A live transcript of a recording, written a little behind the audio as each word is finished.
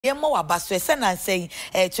ye mo abaso ese na say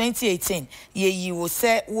 2018 ye will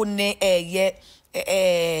say one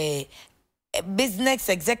business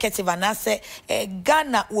executive and I say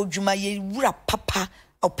Ghana odwuma ye wura papa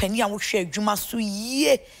opani a wo hwe adwuma so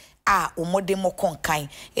ye a omode mo konkan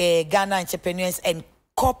Ghana Entrepreneurs and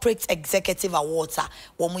Corporate Executive Awards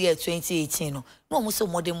wo mo year 2018 no mo so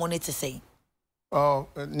omode mo to say oh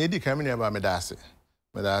need come near ba medase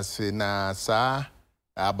na sa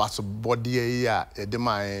abaso body ya de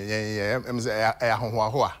ma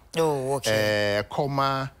ahohoa oh okay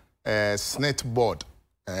comma SSNIT board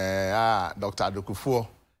Dr. Adekye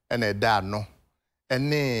and da no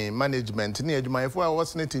ene management ni adwumayefo a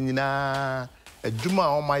SSNIT nyina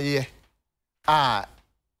adwuma o maye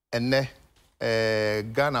ene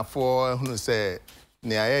Ghana for hunu say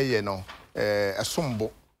ne ayeye no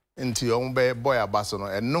esombo nti o be boy abaso no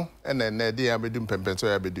eno ene de ya bedum pempenso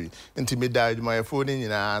ya bedu nti me da adwumayefo ni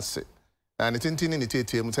nyina ase na ne tintini ni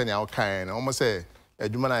tetem tanya o kan no o say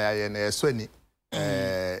adwuma na ya ye na esoni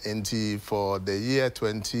for the year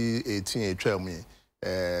 2018 etwam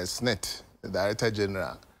SSNIT Director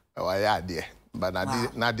General waya de but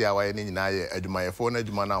na de waya ni nyina ye adwumayefo na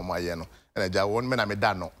adwuma na o maye no na ja won me na me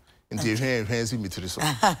da no nti hwen si mitiri so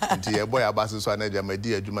nti ye boy abaso so na ja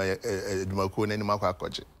madi adwuma ko na ni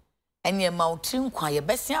makwakoje ene mountain kwa ye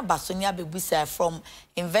besia abaso ni abebusa from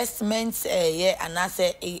investment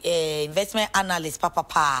investment analyst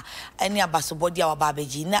papa ene abaso body a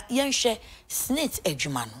babeji na yenhwe SSNIT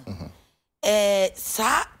adwuma no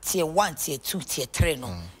sa tier 1 tier 2 tier 3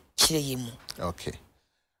 no kire yimu okay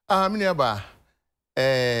mini aba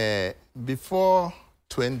before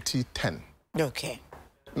 2010 okay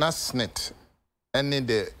na SSNIT any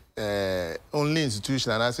the only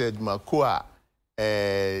institution and I said adwuma ko a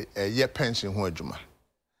ye pension ho adwuma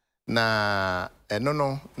na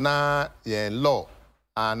no na ye law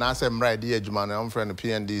and I say mra de adwuma no friend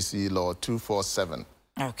PNDC law 247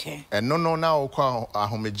 okay no na okwa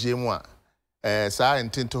ahomegie mu a saa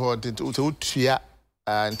intinto ho intinto utua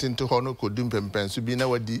intinto ho no kodum pempenso bi na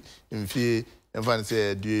wadi mfie emfa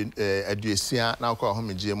say aduesia na okwa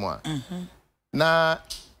ahomegie mu a na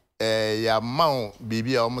ya maw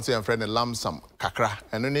bibi a omo say friend lamsam kakra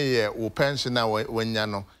eno ne ye wo pension na wanya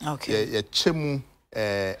no ye chemu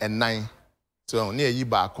enan so ne yi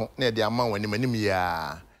baako na de ama wanimanim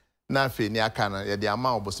ya na afi ni aka na ye de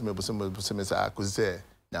ama obosime sa akose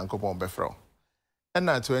nyankopon befro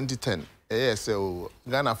na 2010 say o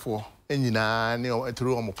Ghana for enyina ne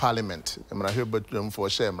through omo parliament emra hwe batum for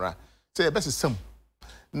shemra say e besesam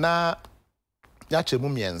na ya chemu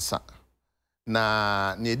miensa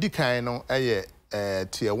na ne edikan no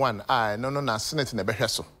tier 1 no na SSNIT na behwe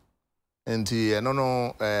so enti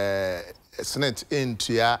no SSNIT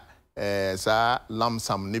entua sa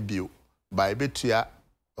lamsam ne bio by betua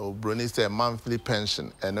obroni say monthly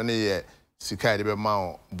pension no ne ye sika de be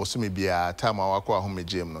ma bosumi bia time awakọ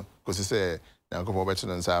ahomegem no kosi say nyankopọ beto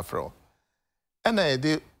no nsa afro na e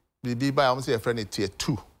de bibi ba am say friend tier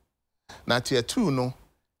 2 na tier 2 no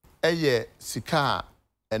sika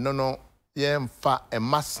no yemfa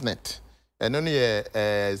SSNIT eno ne ye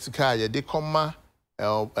sika ye de koma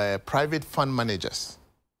private fund managers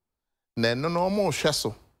na no mo hwe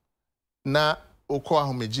so na okọ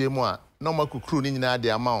ahomegye mu a no makukuru ni nyina de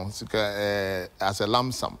amount sika as a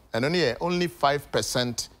lump sum eno ne only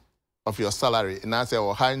 5% of your salary na say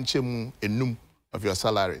o hanchemu enum of your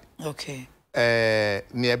salary okay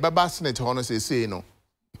ne beba SSNIT ho no say no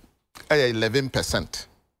 11%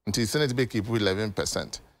 until SSNIT be keep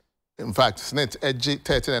 11%. In fact, SSNIT edge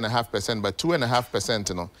 13.5%, but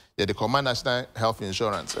 2.5% no. Yeah, the Command National Health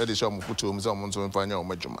Insurance. Okay. The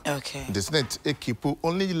SSNIT keep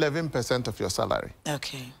only 11% of your salary.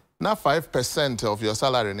 Okay. Now 5% of your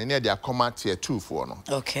salary near the comma tier 2 for no.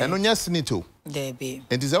 Okay. And on your SSNIT. There be.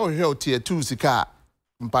 And is our here tier 2 sika.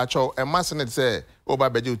 Mpacho and SSNIT say oba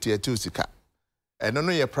bedu tier 2 sika. And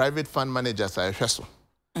no your private fund managers are so.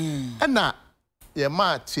 And now your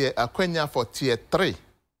ma tier akwenya for tier 3.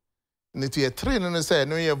 Ni tier 3 no say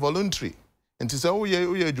no ye voluntary enti say wo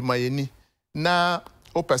ye adwumayeni na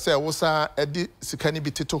o pese wo sa edi sika ni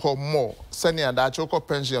bitito ho more sani ada cho ko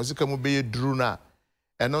pension sika mu be duru na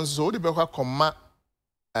eno so wo de be kwa koma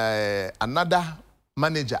another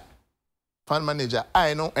manager fund manager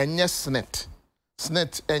I know enye SSNIT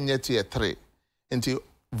enye tier 3 enti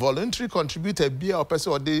voluntary contributor bia o pese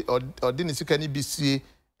odi ni sika ni bisie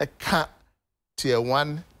eka tier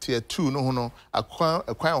 1 tier 2 no no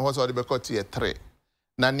akwan ho so de be tier 3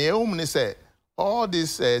 na ne ni say all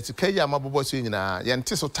this tikaya mabobo so nyina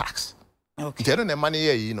yente so tax okay tell no money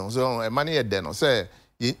ye yi no so money ye de no say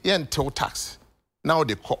yente tax now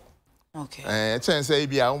they call Okay. Ten say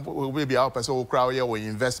be a person crowd your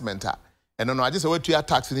investment. And no, I just want to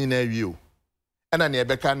tax in a view. And then you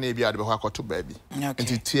be at the baby.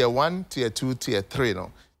 Okay. Tier 1, tier 2, tier 3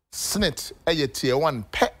 no. SSNIT a tier 1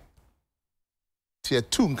 pet. Tier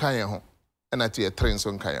 2 nkanye ho. And a tier 3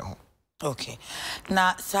 nso nkanye ho. Okay.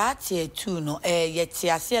 Na sa tier 2 no ye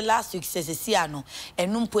tiase last week says no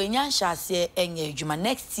enumpo enyansha ase enye adwuma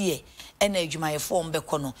next year ena adwuma ye form be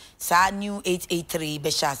kono sa new 883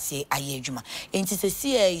 be shase aye adwuma. Enti se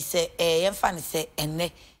se yemfa ne se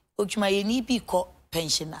enne adwuma ye ni bi ko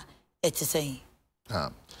pensioner etisen.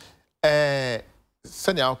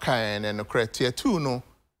 Senya kan no tier 2 no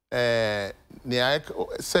nia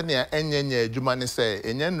senya enye adwuma ne se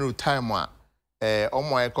enye no time a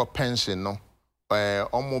omo eko pension no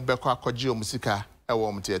omo beko akogye omusika ewo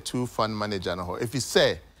omo tier 2 fund manager no ho if you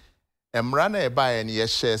say emra na eba ye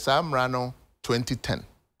share sa emra no 2010.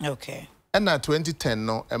 Okay. And na 2010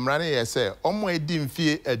 no emra na ye say omo edi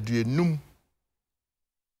mfie aduenum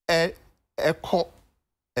eko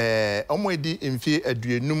omo edi mfie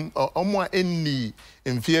aduenum omo enni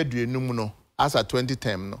mfie aduenum no as at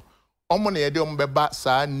 2010 no omo na ye de omo beba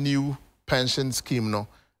sa new pension scheme no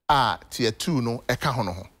tier 2 no eka ho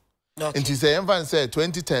no ho. Nti say emvan say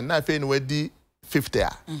 2010 na fe no wedi 50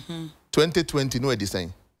 a. 2020 no wedi say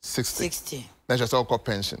 60. Na just all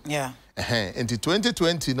pension. Yeah. Nti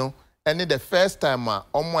 2020 no any the first time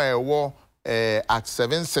omo ewo at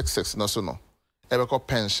 766 no so no ebe ko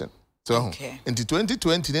pension. So nti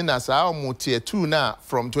 2020 ni na sa omo tier 2 na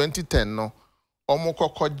from 2010 no omo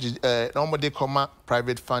kokoji omo de koma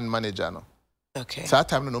private fund manager no. Okay. So that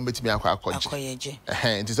time no betimi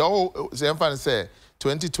akoye. It is all say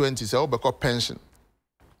 2020 say obeko pension.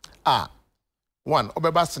 One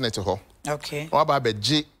obeba SSNIT ho. Okay. Oba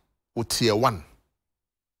beji o tier 1.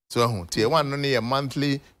 So tier 1 no ne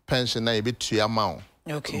monthly pension na e betua ma.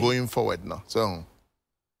 Okay. Going forward no. So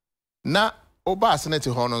na oba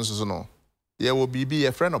SSNIT ho no nso no. Ye will be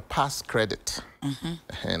a friend of past credit.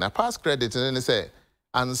 Na past credit ne say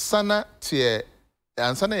ansana tier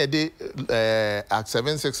ansana ye de at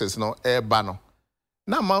 76 no eba no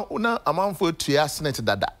na amount for tua SSNIT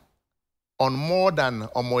dada on more than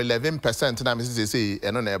 11% na me say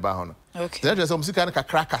eno na eba ho no. Okay. Then just musika na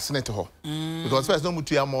kakra SSNIT ho. Because first no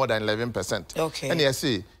mutua more than 11%. Okay. And you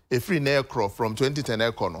say a free na from 2010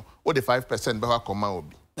 ekọ no o de 5% be akoma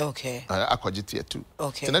obi. Okay. Akoji tier 2.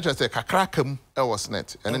 Okay. So just say kakra kam e was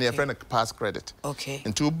SSNIT and then your friend pass credit. Okay.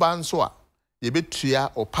 Into ban so a ye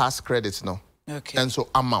betua or pass credit no. Okay. And so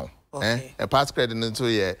amount. Okay. A pass credit into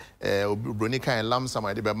ye bronika and lam some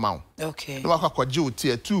idea amount. Okay. No akwaji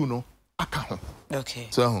tier 2 no aka. Okay.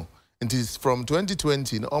 So it is from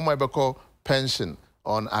 2020 no all my beko pension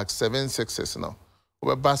on Act 766 no.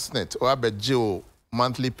 Oba SSNIT or abejo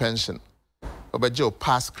monthly pension. Obejo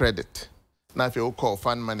pass credit. Now if you call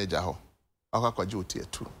fund manager ho akwaji tier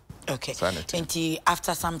 2. Okay. Sanity.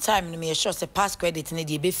 After some time me sure say pass credit na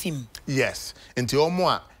dey be film. Yes. Until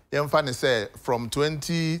omo yemfa say from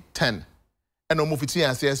 2010 and omo fiti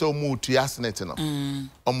an say omo tua SSNIT no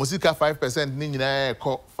omo sika 5% ni nyina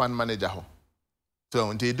e fund manager ho so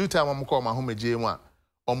until do time omo call ma ho meje mu a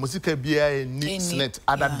omo sika bia ni SSNIT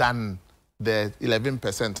other than the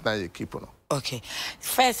 11% na you keep no. Okay.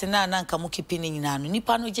 First na nka mo keep ni nyina no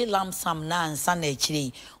nipa no je lamp sum na ansa na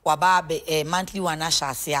akire waba be monthly one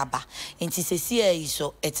ashase aba enti sesi ayi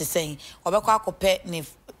so etesen obekọ akopẹ ne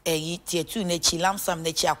tier 2 na chi lamp sum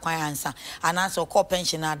na chi akwan ansa ananso call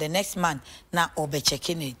pension the next month na obe check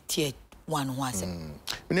in tier 1 ho asem.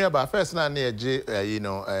 Mini aba first na na je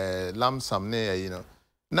lamp sum na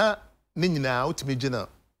na ni nyina utimi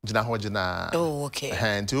gina ho gina. Oh okay.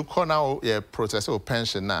 And you call now process of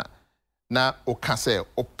pension na o ka say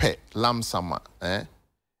o pay lamp sum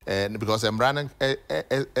because embrana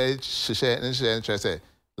she say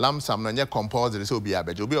lamp sum no nye compulsory so obi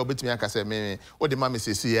abeje obi obetimi aka say me o de ma me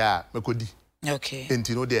sesi a mekodi. Okay.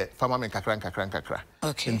 Enti no de farmer men kakra.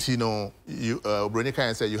 Okay. Enti no you Brony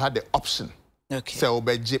can say you had the option. Okay. Say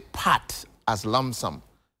obeje part as lump sum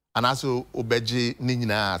and also obeje ni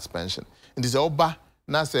nyina as pension. Enti say oba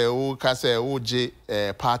na say o ka say o je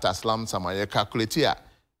part as lump sum you calculate here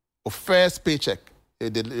first paycheck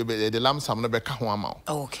the lump sum no be ka ho amount.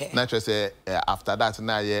 Okay. Na say after that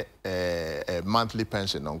na ye monthly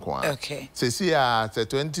pension on kwa. Okay. Say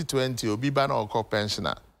 2020 obi ba na okọ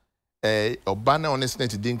pensioner oba na on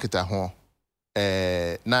SSNIT din kita ho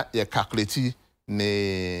na ye calculate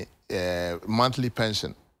ne monthly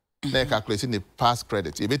pension na calculating the past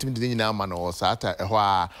credit. You bet me the nyina man or sata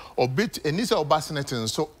or bit enisa obasinete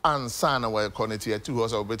so ansa na we connect 2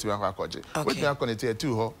 horse or bet me akwaje. Bet me connect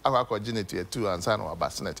 2 ho akwaje ne tier 2 ansa na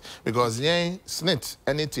obasinete because yen SSNIT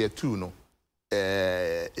any tier 2 no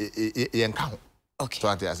yen ka ho. Okay. So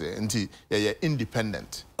I say nti ye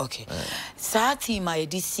independent. Okay. Sati ma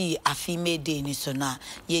edisi afime de ni so na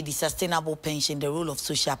ye the sustainable pension, the role of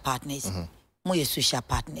social partners. Mo ye social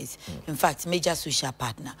partners. In fact, major social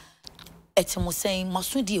partner. Etimo saying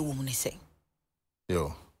masudi e wo mu ne say.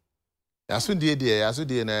 Yo.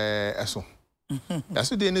 Asudie na eso.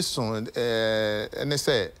 Asudie ni so ene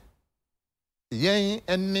say yen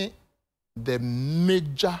any the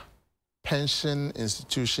major pension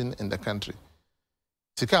institution in the country.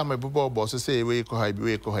 Sika me bobo boss say we ko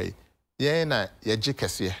high. Yen na ye je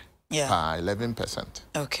kese. Yeah. 11%.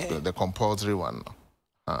 Okay. So the compulsory one.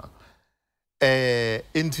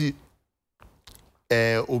 Inti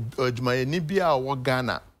ojmayeni bia wo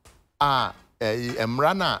Ghana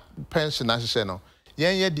emra na pension ahye no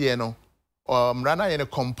yen ye de no emra na ye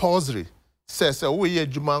compulsory say wo ye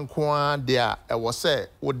adwuma nko a de a wo say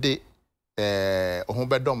wo de ho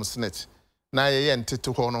bedom SSNIT na ye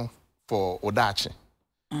ntete ho no for odache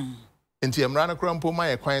inti emra na krampo ma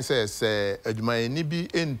ye kwan say adwmayeni bi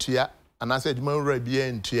entua anase adwuma wura bi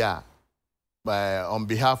entua on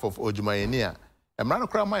behalf of Ojumayenia, Emrano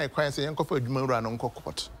Krama clients and Yanko for Jumura non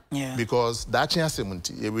court. Yeah. Because that's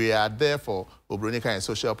Yasemunti. We are there for Obronica and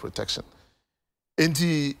social protection.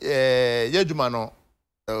 Inti Yajumano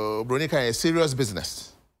Obronica is serious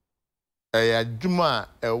business. Juma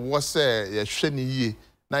was a sheni ye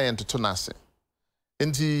na to tonase.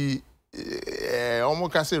 Inti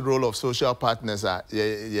almost role of social partners are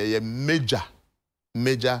a major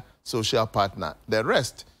social partner. The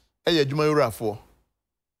rest juma yura for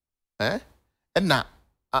and na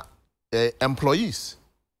employees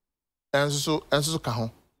and so ka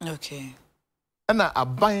ho. Okay. And na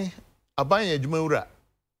aban juma yura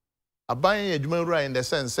in the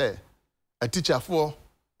sense say a teacher for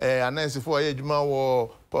a nurse for juma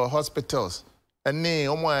wo hospitals and ne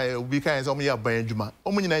omo be kind omo ya ban juma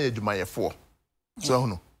omo nyina juma ye for so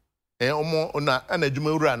no omo na juma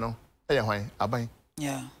yura no hwan aban.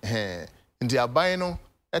 Yeah. Nti aban no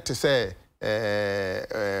ete say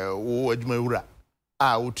wo adwuma wura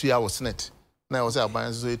wotua wo SSNIT na wo say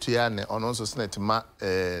aban so etua ne ono so SSNIT ma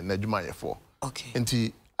na adwuma yefo. Okay.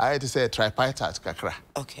 Nti I to say tripartite kakra.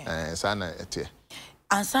 Okay. Sana ete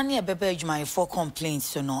ansani ebebe adwuma yefo complaints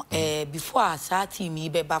so no before our team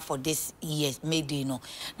beba for this year's Mayday no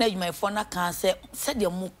na adwuma yefo na kan say de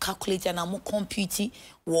mo calculate na mo compute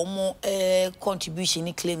wo mo contribution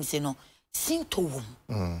ni claims no sinto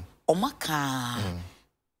wom omaka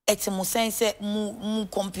etimo sense mu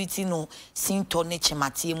computing no sinto ne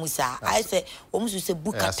chematie mu sa I say omu se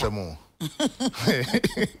bukata asemo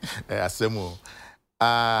asemo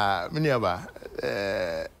miniaba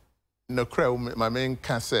no crow my main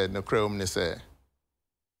can say no crow ne say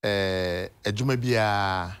adwuma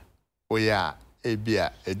bia oya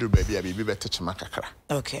ebia edu ba bia bibi betechema kakra.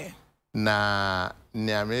 Okay. Na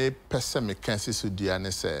niame pese me kan si so dua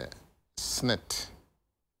ne say SSNIT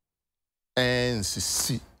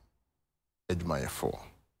NCC adwumayefo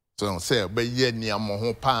so say be ye niamo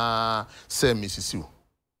ho pa say misisiu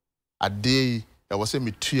ade e wo say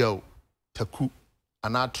metua taku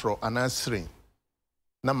anatro anasrin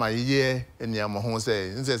na maye niamo ho say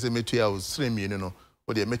nse say metua o srin mienu no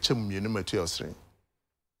wo de mechem mienu metua o srin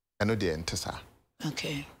eno de entesa.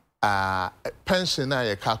 Okay. Pension na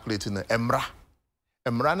ye calculate no emra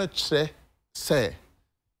no kire say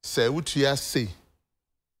wutua say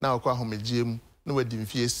na okwa homegiem na wadi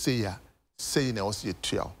mfie say na osi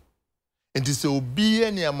etua enti se obi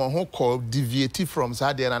ene amaho call deviate from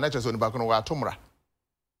sade na nature so ni bakono wa atomra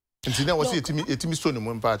enti na osi etimi so ni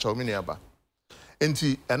mu mpa cha omini aba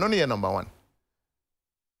enti eno ne ye number 1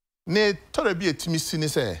 ne tore bi etimi si ni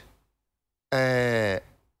say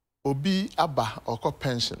obi aba okọ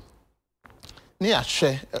pension ni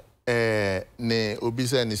ahwe ne obi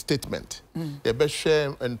say ni statement ye be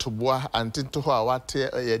hwe ntoboa antinto ho a wate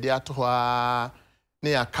ye de ato ho a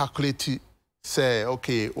ne ya calculate say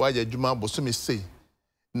okay why you juma bosumi say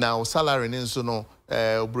now salary ni nso no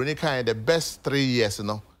obroni kan the best 3 years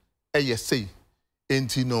no ye say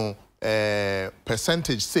enti no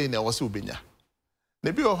percentage say na wo se obenya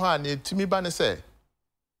na bi ho a ne timi ba ne say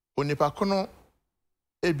onipa kono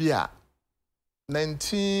ebia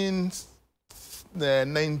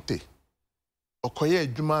 1990 okoye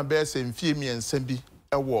adwuma be se mfie miensa bi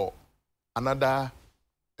ewo another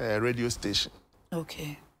radio station.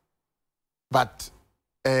 Okay. But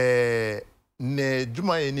ne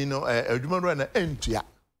adwuma yeni no adwuma ro na entua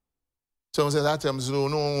So say that time so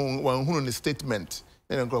no one who the statement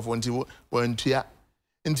na nkrofo nti wan tua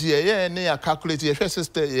nti ye ne ya calculate ye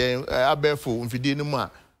sister ye abefo mfidie no mu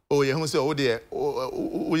a o ye hu say o de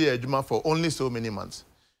o ye adwuma for only so many months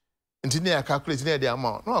nti ne ya calculate ne de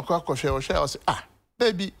amount no akwa o say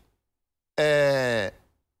baby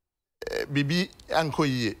bibi anko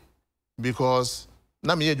ye because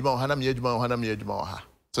na me adwuma ha na me adwuma ha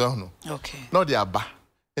so no okay no de aba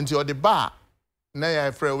nti o de ba na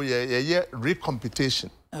ya frɛ wo ye recomputation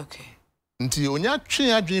okay nti onya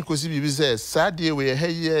twe adwen kosi bibi sɛ saade we ha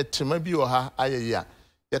ye tema bi o ha ayeye a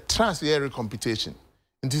ye trans ye recomputation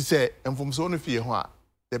nti sɛ mfomso no fie ho a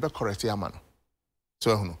ye be correct ya ma no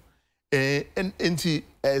so ho no nti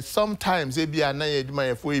sometimes e bia na ye adwuma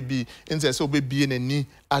ye fo e bi nti sɛ obebie nani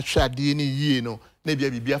ahwade ni yie no na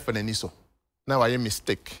bia bibia fa nani so na wa ye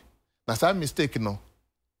mistake na sa mistake no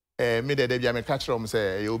me de bia me catch rom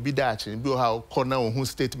say you be that bi o ha corner on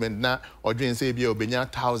statement na odwen say bia obenya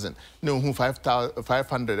 1000 na on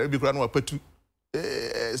 5500 bi kura na wapatu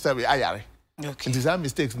say ayare okay these are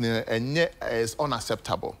mistakes enye is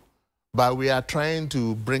unacceptable but we are trying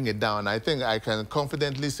to bring it down. I think I can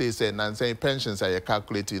confidently say and say pensions are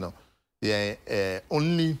calculating,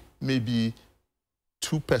 only maybe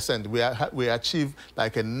 2%. We achieve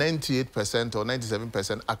like a 98% or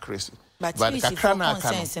 97% accuracy. But if you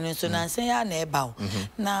consensus, so now say I never.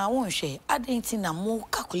 Now won't she? I didn't see na more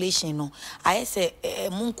calculation. No, I say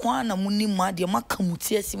mon kwana muni ma de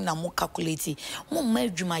makamuti sim na more calculating. Mon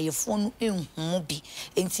medju my phone mobi.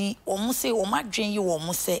 Enti omo say o ma dwen you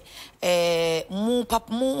omo say mo pap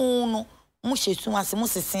mo no mo shetu ase mo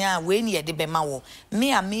sesia we ni ye de be ma wo.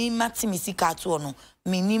 Me a me mati sika to no.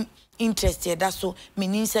 Minim interested that so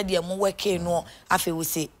meaning said the mo work no afi we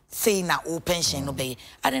say na o pension no be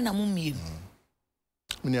ade na mo miem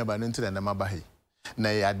mini aba no nti na ma ba he na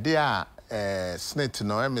ya de a SSNIT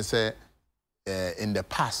no me say in the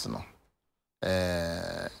past no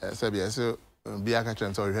say be so bi aka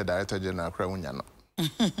trend so we director general kra wunya no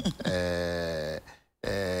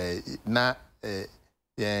na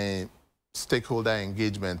stakeholder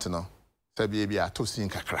engagement no say be atosin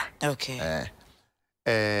kakra okay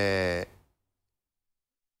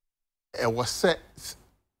was set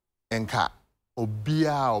enka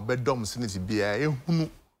obia obedom SSNIT bia ehunu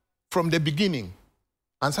from the beginning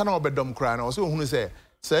ansa na obedom kra na so hunu say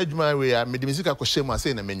adwuma we a medimisika ko shema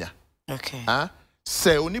say na menya okay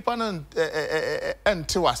say onipa na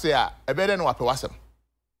ente wase a ebede na wape wasem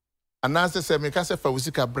anase say me ka say fa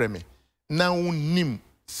wusika breme na unim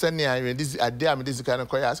sene ayi this ade am this kind of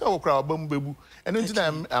koya say okra obam bebu eno nti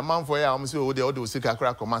na amanfo ya am say o de osika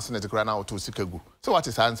kra koma SSNIT kra na auto sika gu so what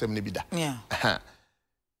is ansem ne bi da yeah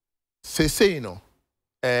say no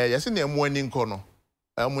yesi na emu ani nko no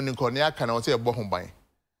emu ni nko ne aka na o say ebo ho ban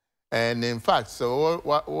and in fact so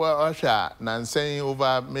what na nsen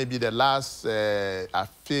over maybe the last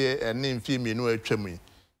affair and in film you know atwam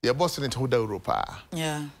ye boss SSNIT ho da Europa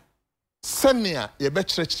yeah senia ye be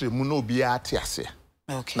kyerɛkyerɛ mu na obi ate ase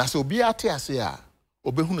okay na so obi ate ase a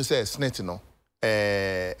obehunu say SSNIT no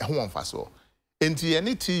ho wonfa so enti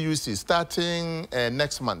any TUC starting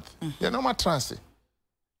next month you know my trans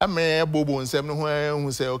ame bobo nsem no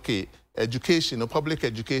who say okay education no public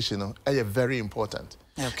education no very important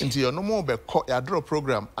okay enti you no more be ya draw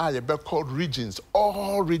program you be called regions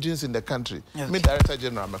all regions in the country me director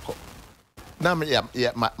general me call na me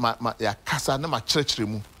ya kasa na ma kyerɛkyerɛ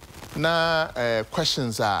mu na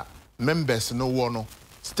questions are members no one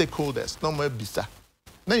stakeholders no more bisa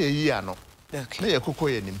na ye yi ano okay na ye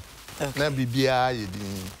kokoye nim na bibia ye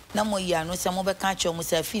din na mo ya no se mo be ka cho mo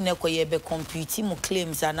se fi na koye be compute mo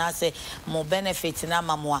claims ana se mo benefit na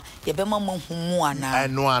mamo a ye be ma mo humu ana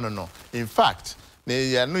no in fact na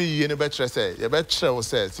ye no ye ne be kire se ye be kire wo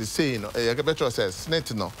se sei no ye be kire se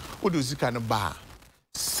SSNIT no wo do sika no ba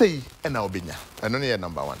sei na obenya eno ne ye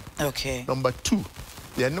number 1 okay number 2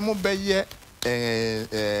 ye no mo be ye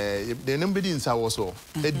the number din sa wo so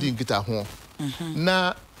e din kita ho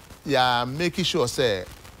na ya making sure say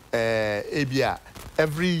ebia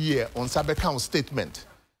every year on sabe count statement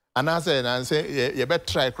and I say you better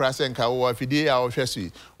try cross and ka wo afidie a wo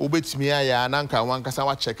hwesu obetimi aya na nka wan kasa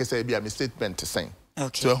wa check say ebia me statement say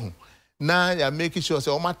okay so na ya making sure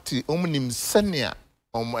say omati omnim senia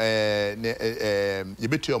you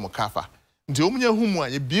betu om kafa nti omnya humu a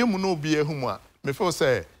ye biemu na obi ehumu a me feel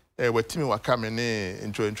say watimi waka me ne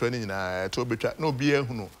ntwo ne nyina to betwa na obi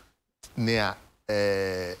ehunu ne a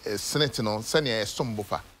SSNIT no senia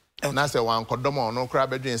esombofa na say wan kodom no kra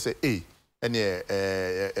bedwen say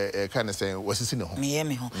kind say wasisi ne ho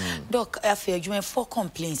me ho doc afi adwuma for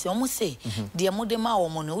complaints omo say de modema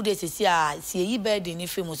omo no wo de sisi a si eyi bed ni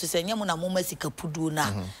film so say nyemo na mo masika pudu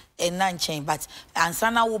na nanchen but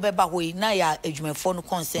ansana wo beba hoi na ya adwumefo no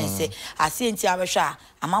consense asenti abehwa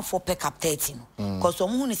amanfo pe cap 30 no because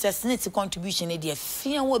omo ni say SSNIT contribution e dey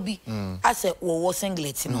fia wo bi ase wo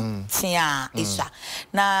singlet no tia isa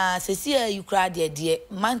na sesi you cry dey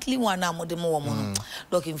monthly one amode mo wo no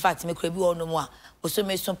look in fact me kra bi wo no mo a oso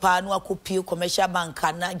me so pa no akopie commercial bank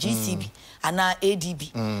na GCB ana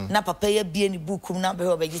ADB na papa ya bie ni book na be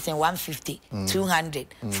obegi sen 150 200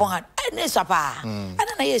 400 ene so pa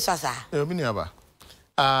ana na yes asa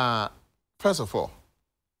first of all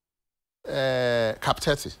cap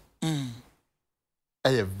 30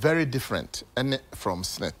 very different and from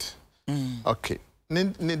SSNIT okay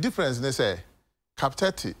the difference they say cap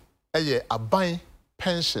 30 a buy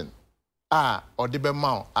pension or the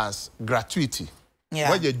amount as gratuity.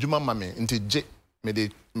 Why you juma mame into J me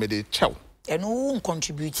de chow. And who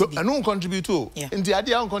contribute? So and who contribute to? Into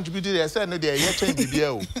idea who contribute? They say no, they are change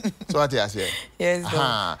BBL. So what I say? Yes.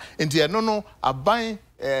 Into no, I buy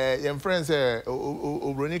your friends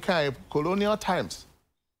Obronica colonial times.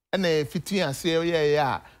 And 15 and say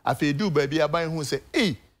yeah. If you do baby, I buy who say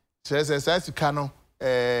hey, says cano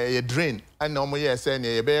a drain and no more saying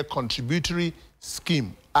a very contributory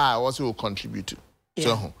scheme. I also will contribute to.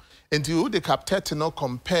 So. Until the cap 30 no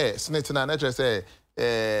compare SSNIT na nature say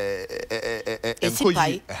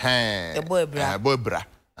boy bra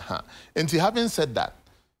until having said that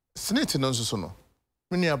SSNIT no so no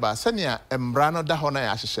mini aba sania embra no da ho na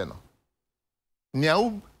ya hyehye no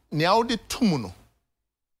nia wo de tumu no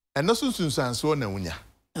eno sunsunsan so na wunya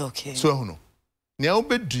okay so hu no nia wo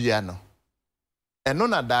bedua no eno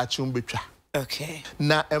na da achum betwa okay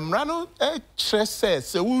na embra no kire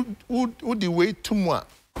se wo di way tumu a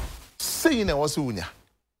saying I was unya.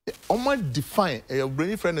 Almost define a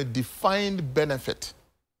brainy friend a defined benefit.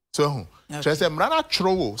 So, just a mrana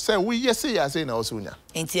trovo say we yes say I say na unya.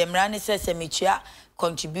 Inti emrani says a michia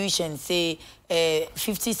contribution say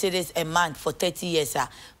 50 cedis a month for 30 years.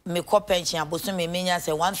 Me co pension abosu me menya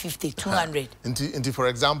say 150 200. Inti for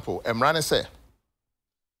example, emrani say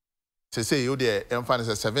you there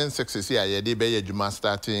emphasize 76 here ye dey be juma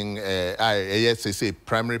starting say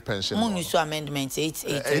primary pension money so amendments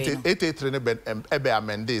 883 ne be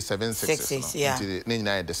amend 76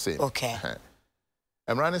 yeah the same okay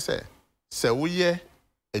emrani say we ye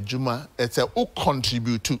juma it's a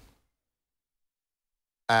contribute to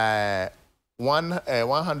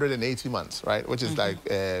 180 months, right, which is like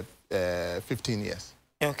 15 years.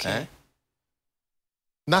 Okay.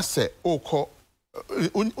 Na say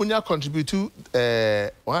unya contribute to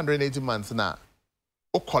 180 months now,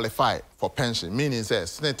 o qualify for pension, meaning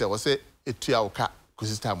says SSNIT was say etua oka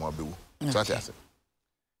kusista mo abewu. So what I say.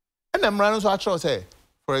 And I'm running so actually say,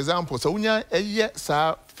 for example, so unya a year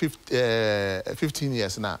sa 15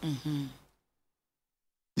 years now.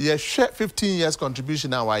 You share 15 years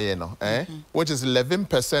contribution now no, which is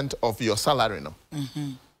 11% of your salary no.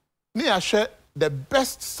 Me share the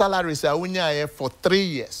best salaries are unya for 3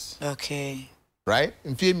 years. Okay. Right?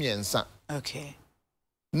 In Fiemiensa. Okay.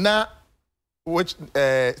 Now, which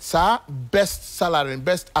best salary and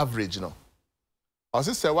best average, you know. I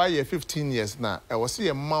say why you 15 years now. I was see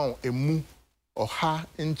a mount a mu or ha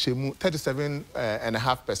in chemu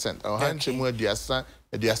 37.5% or ha in chemu a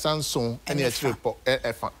diasan son any actual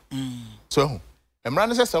efa. So, I'm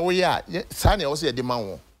running says oh yeah, Sani also a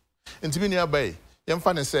demand. Into me nearby, young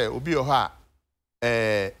fan say obi or ha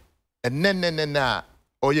na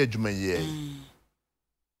or ye jumaye.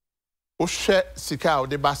 O share sika o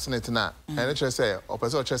de SSNIT na and it say or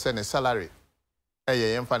person say ne salary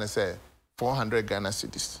young fan say 400 Ghana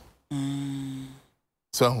cedis.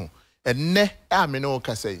 So and ne I no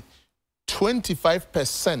can say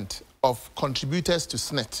 25% of contributors to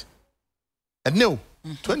SSNIT. And no,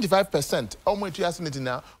 25%. How much you SSNIT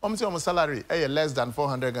now? Almost your salary less than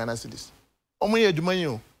 400 Ghana cedis. Almost ye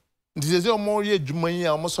jumanyo. This is more ye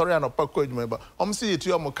jumanyo. Almost sorry and opako jumay, but almost ye to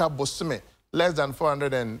your moka bosume less than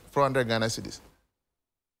 400 Ghana cedis.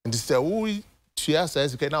 And this is we tia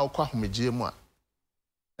says okay now kwa humijie mo.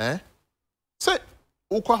 Say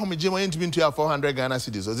ukwa humijie mo into into 400 Ghana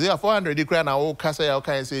cedis. So there 400 di kra na o kasa ya o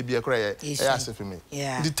kan say bi kra ya ask for me.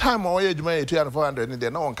 The time o ye jumanyo 400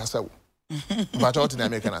 there no one kasa. But what in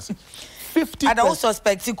American as 50. I don't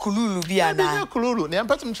suspect kululu bi ana. Kululu. Ne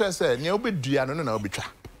ampatum try say ne obedua no na obetwa.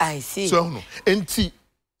 I see. So no. Enti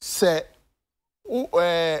say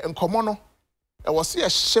nkomo no I was see a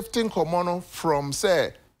shifting komono from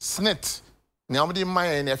say SSNIT ne amdi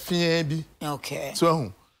man na fie bi. Okay.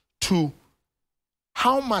 So to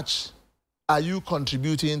how much are you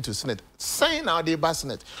contributing to SSNIT? Saying now the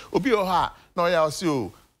SSNIT. Obi o ha no ya see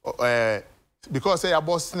because say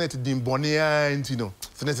about SSNIT din bonia you know.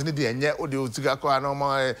 Senate ni de enye o de otiga kwa na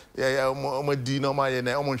o di na o ye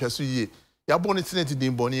na o nhwe so yie ya bo ni Senate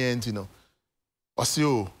din boni enti no ose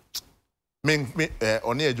o me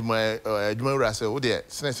oni adwuma wura se o de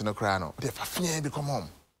Senate no kra no de fa fia bi come home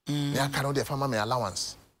me aka no de fa ma me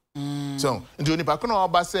allowance so nti oni pa ko no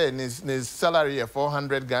oba say ne salary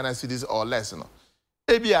 400 Ghana cedis or less no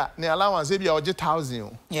ebia ne allowance ebia oje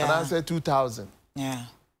 1000 and I say 2000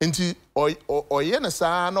 nti oye na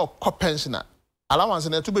sa na ko pensioner allowance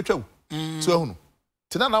na to betwa so ehunu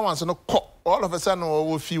tina allowance no ko all of a sudden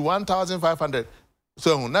we fee 1500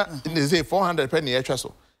 so ehunu na they say 400 penny etwa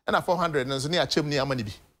so na 400 no so ne achem ni amani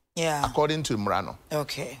bi according to Mrano.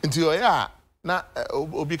 Okay. Nti oya na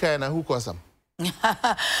obi kai na who cause am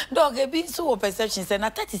dog e bi so perception say na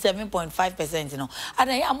 37.5% no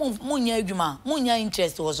ada ya munya adwuma munya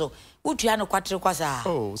interest also utua no kwatre kwasa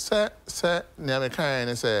oh say ne American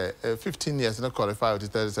ne say 15 years no qualify to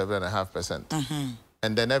 37.5%.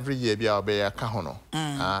 And then every year be our be ka ho no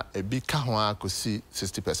e bi ka ho akosi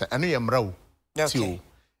 60%. Anu ye mra wo ti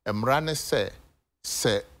o mra ne say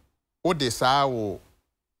o de sa wo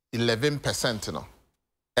 11% no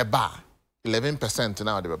eba 11%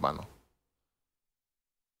 na o de beba no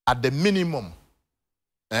at the minimum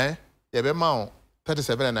you be ma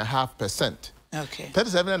 37.5%. Okay.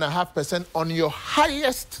 37.5% on your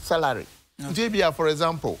highest salary. JBR, for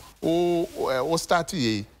example, o start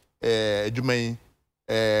ye adwuma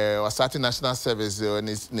or starting national service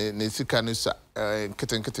ne sika no sa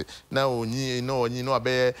kete na onyi no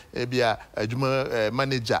abe bia adwuma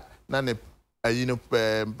manager na ne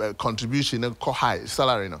contribution no high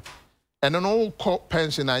salary no and no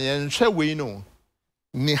pension na yen hwe we no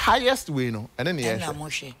ni highest way no and then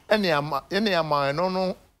any amount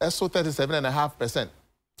no so 37.5%.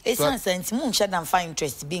 It's nonsense. Moon shall not find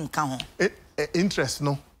interest being count. Interest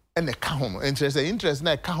no, and the count interest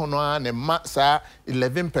na count no and a massa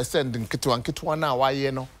 11% in Kitwan now. Why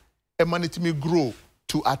you know? A money to me grow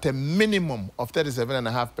to at a minimum of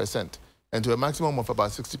 37.5% and to a maximum of about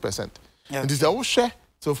 60%. Okay. And this is share.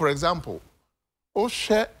 So, for example,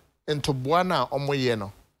 share into Buana or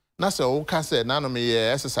Moyeno. Na se o ka se na no me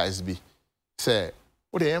exercise bi se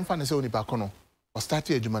o de yemfa ne se oni ba kono o start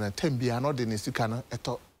adwuma na tem bia no de ne sika no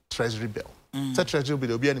eto treasury bill se treasury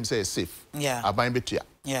bill obi anim say safe aban betua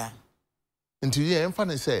nti ye yemfa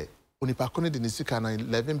ne se oni pa kono de ne sika na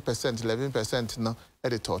 11% no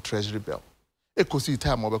editor treasury bill ekosi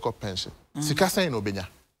time obeko pension sika sen no benya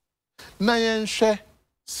na yen hwe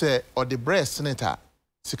se o de breast senator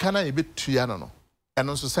sika na ye betua no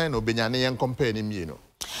eno so sen no benya ne yen compare ni mienu.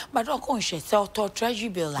 But all conscious, so to treasury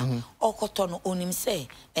bill, or cotton on him say,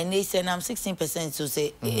 and they say I'm 16% to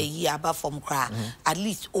say a year above from cry. At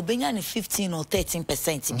least Obenya 15 or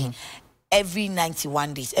 13% every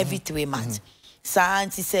 91 days, every 3 months. So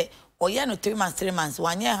auntie say, oh yeah, no 3 months,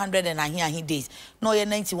 1 year 190 days. No, yeah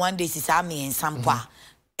 91 days is army and some qua.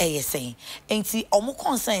 Saying, and see, omo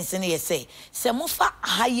concerns in say, some of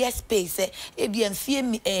highest pay say, a be and fear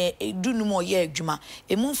me do no more year, Juma,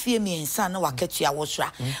 a moon fear me and son, no, I catch you, was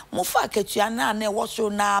right. Mofa catch you, and I was so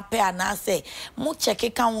now, pay and I say, mo check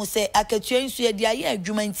account say, I catch you, and see a dear,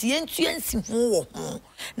 Juma, and see, and see,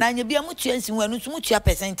 now you be a much chance when it's much your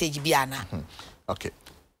percentage, Biana. Okay.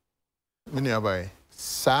 Many by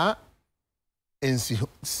Sir. Ensi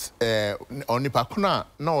oni pakuna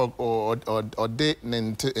na o de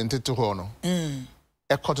nteto ho no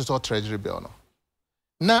ekototo treasury bill no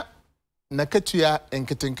na ketua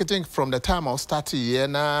enketenketen from the time I start year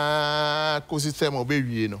na ko system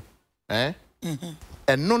obewie no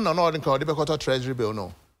and no o de ka o de bekoto treasury bill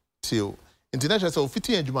no till international so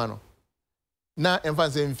fiti adwuma no na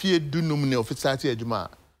emphasize mfie dunum ne official adwuma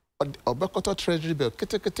obekoto treasury bill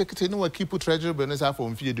kete no wa keep treasury bill no sa for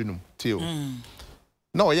mfie dunum till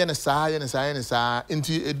no yene saa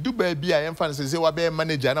nti eduba bia yemfa no say wa be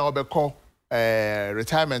manager na obekọ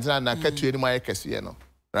retirement na katue ni mu ayekese no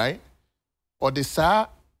right or the saa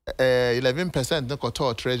 11% no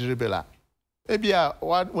koto treasury bill ebia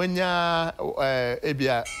wanya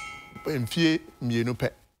ebia mfie mienu pe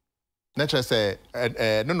na tre say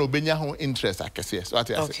no benya ho interest akese so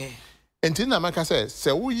ati ase okay. Enti na maka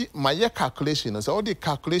say we my calculation so all the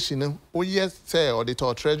calculation we say or the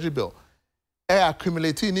treasury bill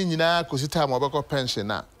accumulate ni nyina kosi time obeko pension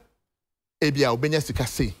na ebia obenya sika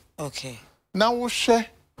sei okay na wo hwe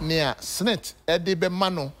ne a SSNIT de be ma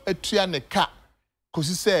no atua ne ka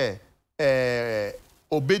kosi se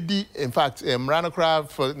obedi in fact mrano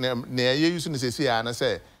craft for ne ye use ne say na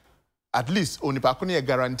say at least onipa ko ne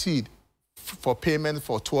guaranteed for payment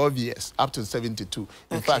for 12 years up to 72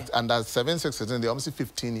 in fact under 76 they almost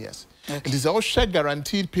 15 years okay. It is also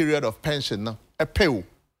guaranteed period of pension no a pay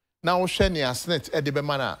Now share SSNIT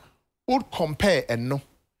edibemana would compare and no.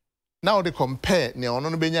 Now they compare ne ono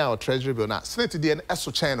no benya or treasury bill na SSNIT dey en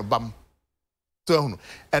eso chain bam. So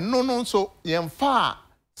and no so yemfa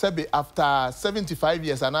Sebi after 75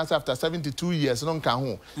 years and after 72 years, no can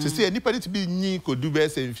ho. To say anybody to be ni could do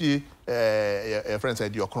best and fee friends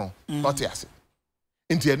said your crown. Not yes.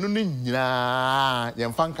 Into no nyina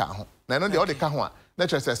yemfanka ho. Na no de all the ka ho a na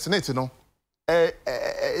chese SSNIT no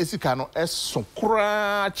esika no eso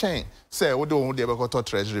kura chain say wo de wo de be to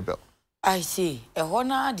treasury bill. I see. A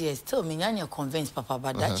honor they still me nyanya convinced papa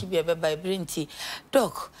but that should be a by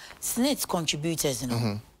doc SSNIT contributors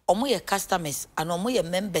no. Omo ye customers and omo ye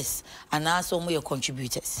members and also omo ye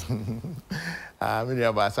contributors. Many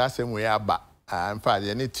of us asem we aba. In fact,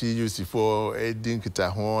 you need to use it for a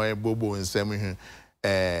dinkita ho bobo and semi.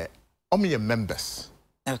 Omo ye members.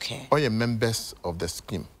 Okay. Or ye members of the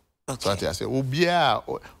scheme. Okay. So what I say, ubia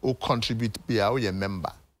or contribute be or ye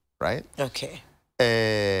member, right? Okay.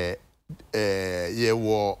 Ye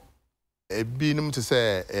wo binum to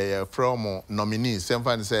say from nominees. Some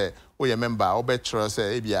fan say. We member or better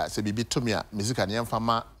say ebia se bibi to me music and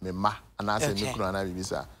yemfama me ma and I say me kunu na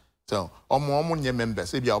bibisa so omo nye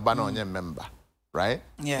members ebia oba na onye member right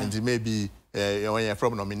yeah and maybe when you're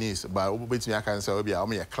from nominees but obetimi aka say ebia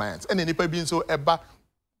omo your clients and any people so eba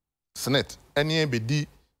SSNIT any be di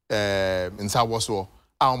nsa woso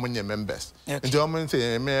a omo nye members and omo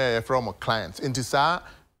say me from clients into sa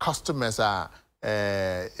customers are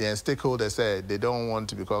stakeholders say they don't want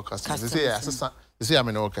to be called customers. They say assistant. They say I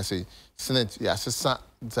mean okay say SSNIT assistant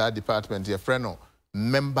that department your friend no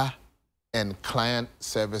member and client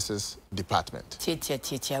services department. Teacher,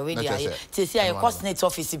 we dey. Say I SSNIT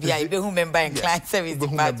office be I be who member and client service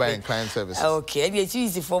department. Member and client services. Okay, and it's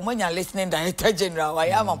easy for when you're listening director general. I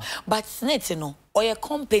am, but SSNIT no or your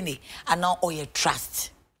company and now or your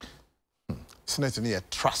trust. SSNIT need a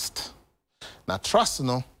trust. Now trust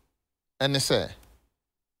no. And they say,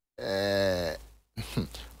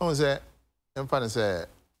 what say? Empire say,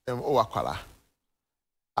 akwala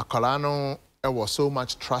no. There was so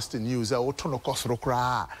much trust in you. Say, oh, turn across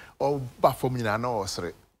rokra, oh, bafom you know,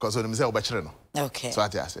 sorry, because when say, oh, bachelor no. Okay. So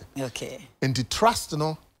what I say. Okay. And the trust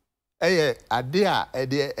no, idea,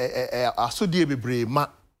 so dear be brave ma,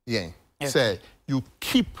 yeah. Say you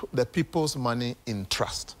keep the people's money in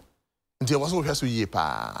trust. Nti was wo hweso ye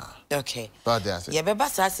pa. Okay. But that's it. Ye beba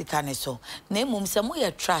sa sika ne so. Na mum se mo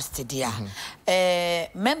ye trust dia.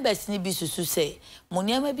 Members ni bi susu say mo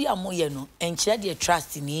niam bi amoye no enkyere de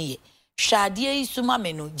trust ni ye. Hwade yi suma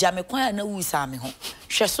me no jame kwan na wusa me ho.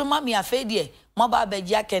 Hwe suma me afa de mo ba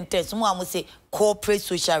bagia contents mo am say corporate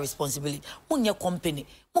social responsibility. Mo nye company.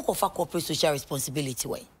 Mo ko fa corporate social responsibility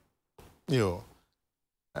way. Yo.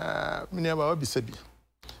 Me niam ba obi sabi.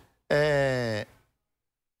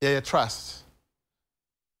 Yeah, trust.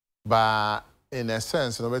 But in a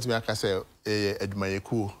sense, no matter what I say,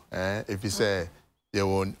 if you say your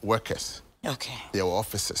own workers, okay, your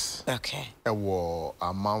offices, okay, your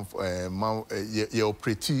you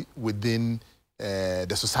operate within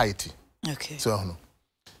the society, okay. So no,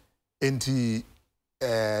 and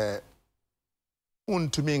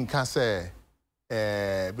to me can say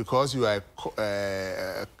because you are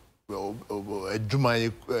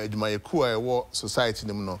society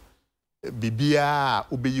no bibia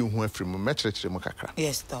obeyi hu afiri mu metrechre mu kakra.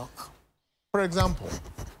 Yes, doc. For example,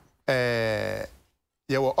 there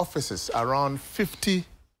were offices around 50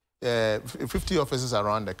 offices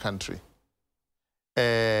around the country.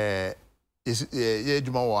 Is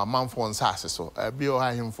adwuma wo amanfo nsase so bi o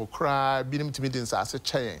ha himfo kra bi nim timi din sase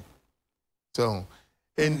chain. So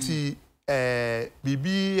enti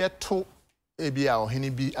bibi eto ebia ohini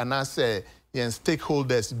bi anase yen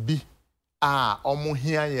stakeholders bi omo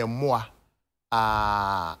hia ye moa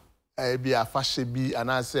ebia fashe bi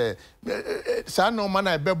anase sa no man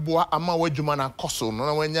na ebeboa ama wadwuma na koso no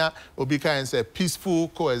na wanya obi kan say peaceful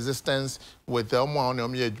coexistence with the omo on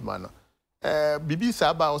omo adwuma no bibi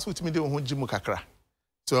sa ba so timi de ho gimu kakra.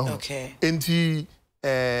 So okay. Enti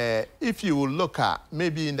if you will look at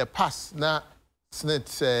maybe in the past na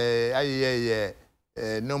SSNIT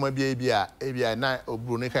no maybe ebia na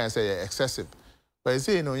obru can say excessive, but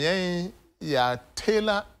say no yen ya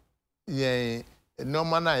tailor yen no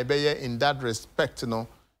manner in that respect no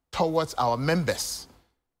towards our members.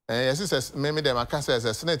 Yes, says maybe them can say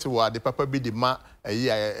SSNIT were the papa be the ma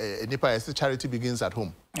nipa charity begins at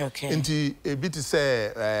home. Okay. Inti a bit to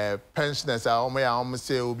say pensioners are almost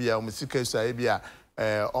say obi sika so ebia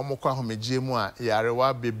omokwa homegye mu a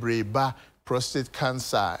yarewa bebre ba prostate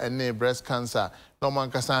cancer and breast cancer no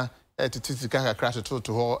man kasa etitika kakra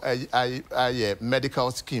to ho a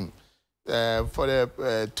medical scheme for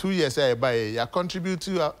the 2 years I buy, you contribute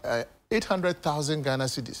to 800,000 Ghana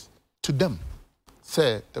cedis to them.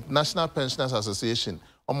 Say the National Pensioners Association,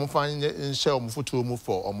 share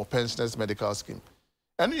for pensioners medical scheme.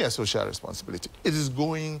 And your social responsibility. It is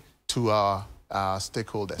going to our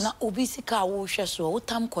stakeholders. Now, obisika wo hwe so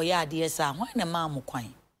utam koya ade esa hwan na ma mo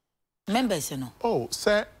kwan. Members no. Oh,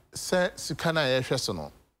 say sikana ye hwe so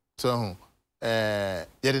no. So ye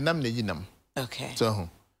de nam na yinam. Okay. So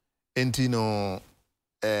enti no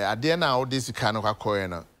ade na wo de sika no kwakoye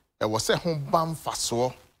no e wo se ho bam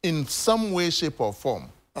faso in some way, shape or form.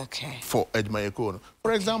 Okay. For Edmayeko.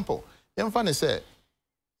 For example, yemfa say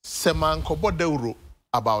seman kobo deuro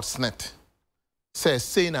about SSNIT.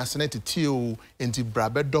 Say na SSNIT tio enti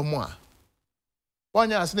brabe domo a.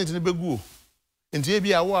 Wanya SSNIT ni begu. Enti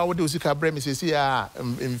ebi a wo a wo de usika bre me sesi a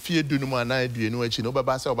mfie du no mu ana aduenu achi no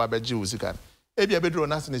baba se obabeje usika. Ebi a bedro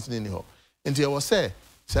na SSNIT ni ho. Enti e wo say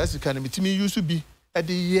sa sika no mitimi use bi e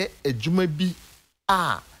de ye adwuma bi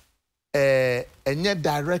a enye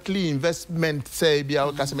directly investment say bia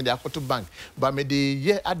o kase me de akoto bank but me de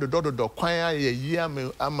ye adododo kwan ye yi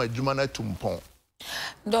ama adwuma na tumpon.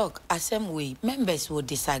 Dog, same way, members will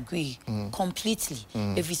disagree completely.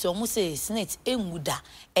 If it's almost a SSNIT, enguda,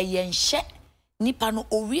 a yenche, nipa no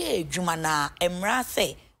orie adwuma na emra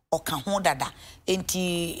say oka ho dada.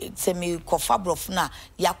 Enti semi kofabrof na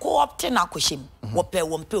ya co-opt na kweshim, wope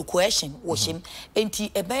wompe question woshim.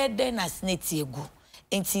 Enti ebe de na SSNIT egu.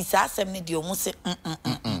 Enti sa asem ne de omo se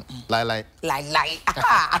lie.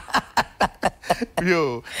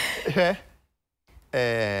 Yo,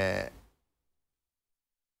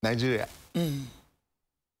 Nigeria.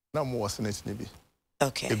 No more SSNIT nibi.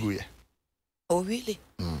 Okay. Eguye. Oh really?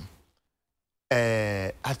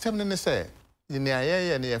 Atem ne say ni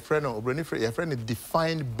aye ne your friend obroni your friend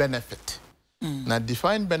defined benefit. Na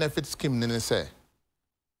defined benefit scheme ne say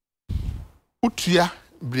utua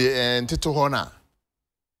ntito ho na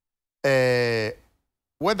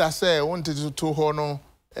whether say wanted to ho no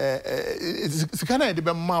it's kind of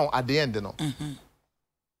the mount at the end no.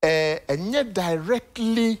 And yet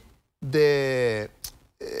directly the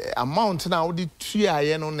amount now the 3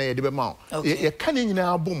 ayen on the amount. You can't in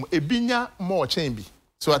our boom, a binya more chamber.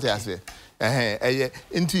 So what I say,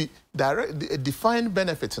 into direct defined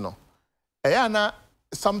benefits no. Ayana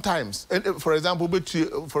sometimes, for example,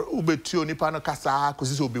 for Uber Nipano Casa,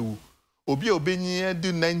 because Obi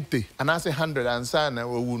do 90 and I say 100 and sign a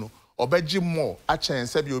wuno. Obeji more, a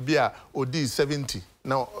chance, Obia, Odi 70.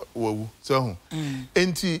 Now, so,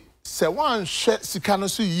 enti se one share sikano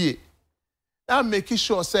su ye. I'm making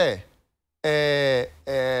sure say,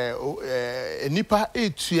 nipa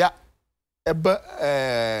etua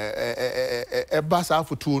eba sa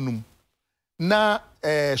futunum na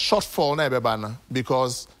shortfall na ebeba na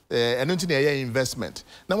because eno nti na ye investment.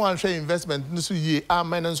 Na one share investment nso ye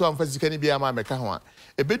amen nso amfa sikani bia ma meka ho a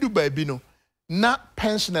ebedu ba bi no na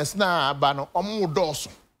pensioners na aba no omo doso.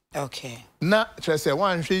 Okay. Na say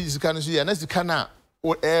one share sikano su ye na sikana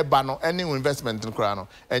o eba no any investment nkura no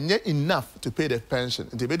enye enough to pay the pension.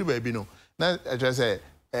 Nti ebedu ba bi no na say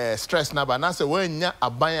stress na ba na say wanya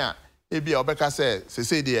aban a ebi obeka say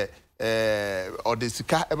dey or the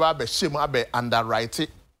sika eba be shame abe underwrite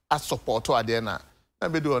as support to ade na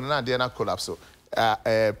bedu on na ade na collapse.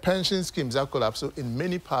 Pension schemes are collapsed in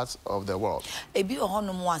many parts of the world. Ebi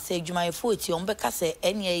ohono mo ase adwumayefo eti ombeka say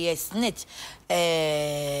any SSNIT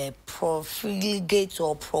profligate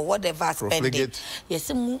or pro whatever spending.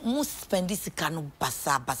 Yes, mo spend this kind of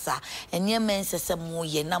basa and men say mo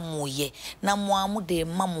ye na mo amu de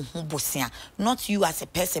ma mo ho bosia. Not you as a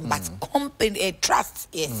person but company trust.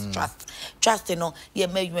 Yes, trust you know ye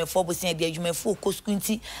me adwumayefo bosia de adwumayefo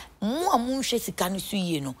koskunti mo amu hwe sika no su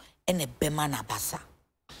ye no ene bema na basa.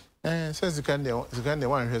 Says you can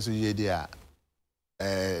one who so ye dia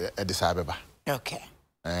Addis Ababa. Okay.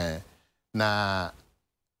 Na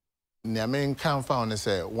main can found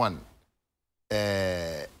say one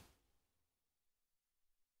a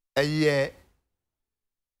year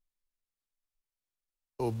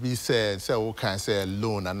obi said we can say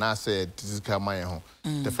loan and I said this is my home.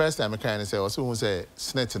 The first time I can say also who say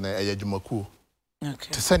SSNIT na eyajumaku.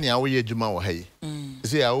 Okay. To send your way juma wa hey.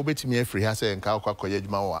 See, I will bet me free has a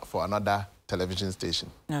juma for another television station.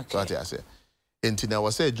 Okay. So what I say. Intina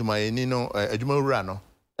was say juma no a juma rano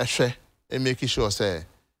a share and make sure say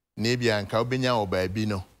maybe and Calbinia or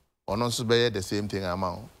Babino or not so be the same thing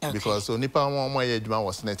amount. Okay. Because so nipa one juma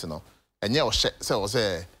was net no. And yeah, so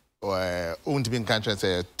say won't be in country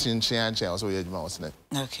say chin also juma was net.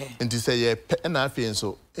 Okay. And to say and I feel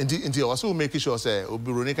so into also making sure say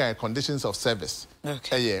obironika conditions of service.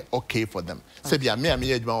 Okay. Okay for them. Say be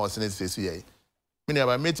me juma was net say Me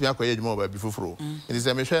never meet me akoye adwuma ba bifufuro. It is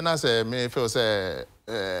a me hwe na say me feel say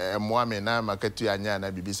emwa me na market anya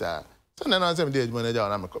na bibisa. So na na say me dey adwuma na ja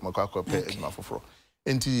na makọ pay adwuma fufuro.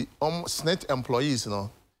 Enti SSNIT employees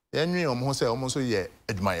no yenwe ho say so ye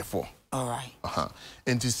adwumayefo. All right.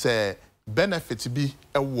 Enti say benefit bi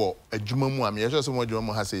ewo adwuma mu am ye so mo adwuma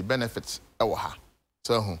mu ha say benefits ewo ha.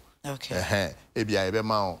 So okay. Ebia ebe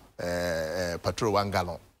ma petrol 1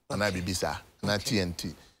 gallon na bibisa na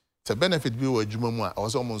TNT. The benefit be with Jumamua, or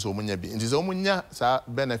almost Omunya be. It is Omunya,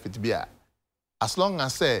 benefit be as long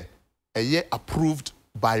as say a year approved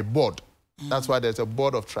by board. That's why there's a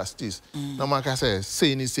board of trustees. No man can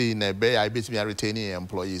say in a bay, I basically are retaining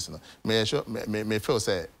employees. May feel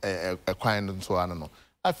say a client and so on.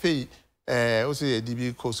 I feel also a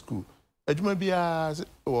DB co school. A Jumabia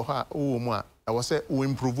or I was say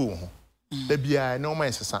improve. There be a no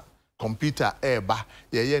man computer eba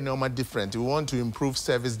normal different. We want to improve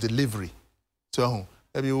service delivery. So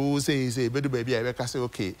maybe we say baby I say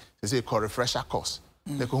okay, they say call refresher course.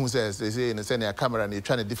 The who says they say in send a camera and they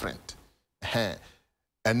trying different. And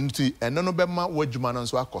no be ma wajuma no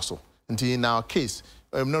so akoso. Until in our case,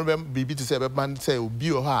 no be bibi to say man say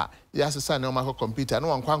obi o ha yes say no ma computer no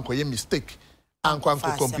wan kwan koye mistake. An kwan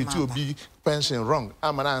ko computer obi pension wrong.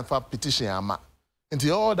 Amana fa petition ama.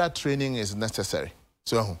 Until all that training is necessary.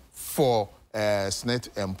 So for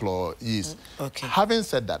SSNIT employees. Okay. Having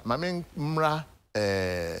said that, my main mra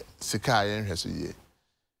sika yen hweso ye.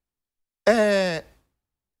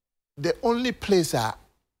 The only place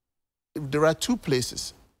there are 2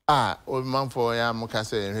 places. O man for ya mo ka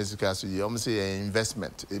say yen sika so ye. Say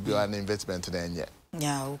investment. E be an investment na enye.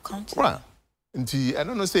 Yeah, we count. Right. Nti I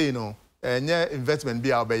don't know say enye investment bi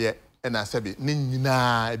a obeye na sabi ni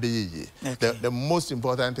nyina e be ye. The most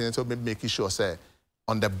important thing is to make sure say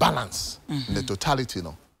on the balance, the totality,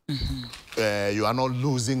 you are not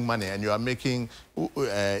losing money and you are making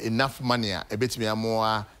enough money. A bit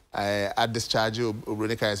more at discharge your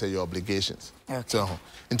obligations. Okay. So,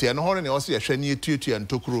 into an horn also a shiny tutu and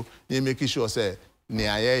tokru, you making sure say near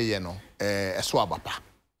a swabapa.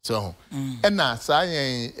 So, and now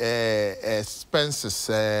saying expenses,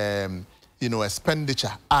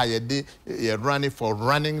 expenditure. You're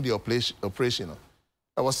running the operation.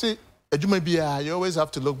 I was say. You always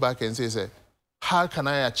have to look back and say, how can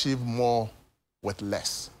I achieve more with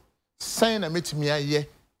less? Saying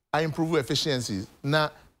I improve efficiency. Na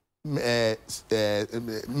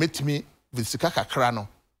meet me with sikaka krano.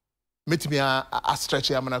 Meet me a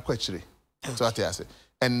stretch amana kwechiri. So what I say.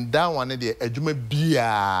 And that one the ejuma bia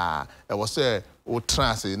I was say o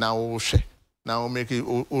trans now o share. Now make it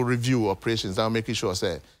o review operations. Now making sure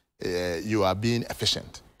say you are being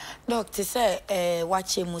efficient. Look, to say,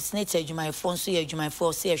 watch him with SSNIT, you my phone, so you my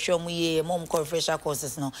phone, see a show me mom refresher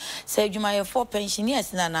courses. No, say you my 4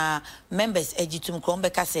 pensioners, nana members, edutum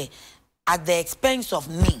Krombeka say, at the expense of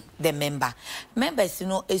me, the member. Members,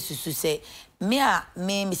 is to say, me,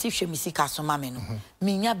 Missy Castle Mamino,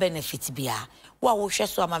 me, benefits be a. What will share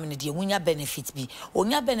so mammy, dear, when your benefits be, or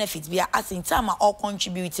your benefits be as in time all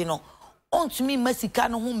contributing on to me,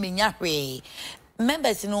 Messicano, whom me,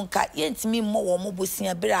 members no nka yentimi mo wo mo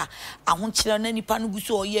bosia bra ahonkyere na nipa no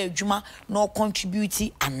guso oye adwuma no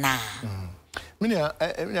contribute ana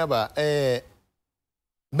minia ba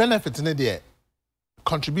benefit ne de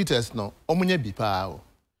contributors no omunya bi pa o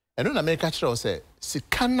eno na make kire o say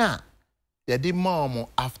sika na ye de ma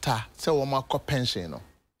after say wo ma pension no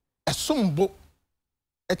esombo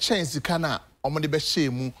chance sika na omo de be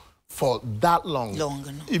shemu for that long.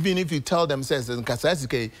 Even if you tell them says in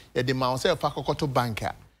Kasasike, a demand say a facoto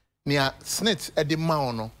banker near SSNIT at the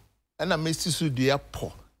mouno, and a Mrs. Sudia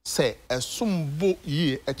po say a sumbo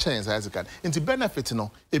ye a chance as a can. Into benefit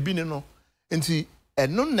no, a binino, into a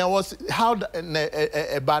non was how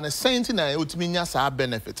a banner saint in a utminas are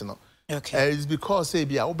benefit no. Okay. It's because say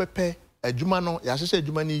be a obepe a jumano, Yasha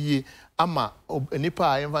Jumani ye, ama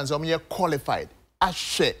nipa infants qualified. I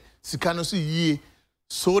share Sikanosu ye.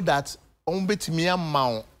 So that on bet me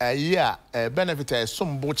amount a year benefit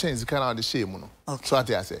some bo change kind of the shame no. Okay. So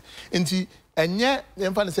what I say. Inti enye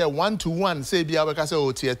emfa say 1-to-1 say bia we ka say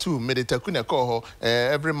o tier 2 meditaku na call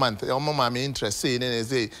every month your mama me interest say na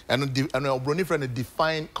say and obroni friend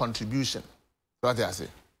define contribution. So what I say.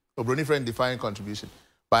 Obroni friend define contribution.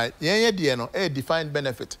 But yen de no define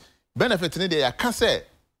benefit. Benefit ni de ya ka say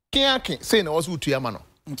kin say na also tuya ma no.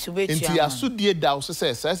 Inti asudie da so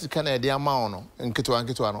say sika na de ama no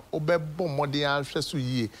nketo no obebo modern ahweso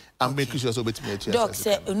yie and make sure so betimi atua doc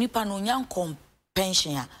say onipa no nya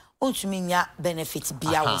pension a ontumi nya benefit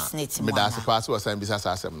bia wo SSNIT me da se pass wo san bisa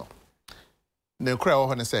asem no ne kura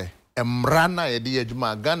wo ne say emra na ye de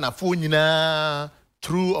adwuma Ghana fo nyina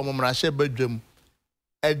through omomrahye badwam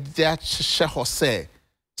share ho say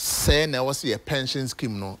na was a pension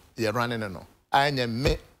scheme no ye running no anya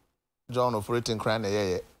me John Ofori-Tenkorang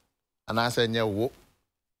na and I say nya wo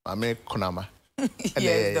ma me kunama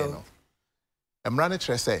yes no emrane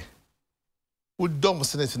tre say wo dom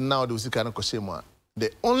senate now de usika no koshemu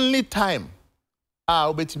the only time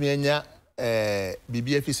obetimi anya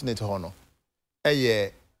bibia fi senate ho no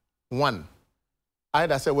one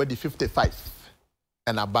either say we 55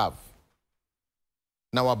 and above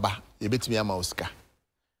na waba yebetimi ama usika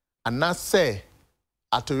and na say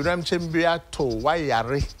atoyram chembia to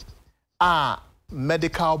wayare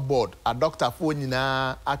medical board a doctor fo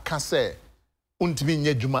nyina aka say untimi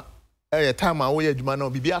nya djuma time a wo ya djuma na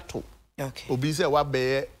bibia to okay obi say wa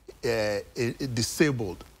be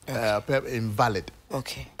disabled invalid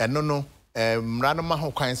okay and no mrano ma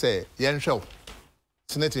ho kwan say yen hwew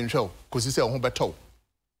senate nhwew kosi say ho beto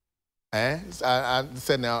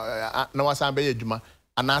say na wasan be adwuma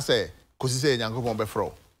ana say kosi say nyankopon be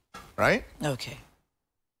fro right okay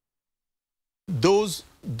those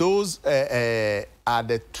are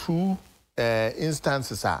the two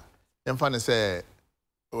instances em fa say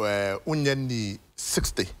unyani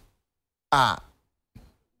 60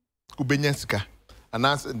 ubenya sika and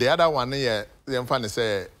the other one here em fa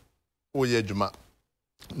say oye adwuma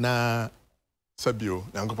na sabio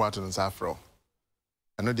nyankopon ato nsa fro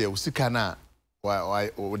ano de usika na wa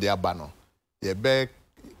de aba no ye be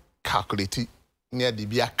calculate near the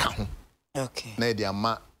bia ka ho okay na de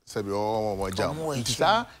ama sabio mo jam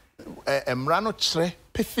ntisa emra no kire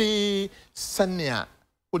pefe sania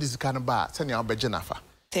odisika no ba sania obeje nafa.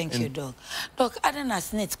 Thank you, Doc. Doc, Adana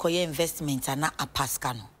SSNIT koye investment ana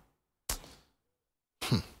apaska no.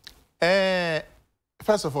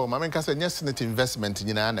 First of all, my main say SSNIT investment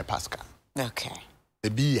nyina na paska. Okay.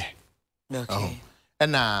 Ebi okay.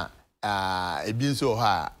 Na ebi nso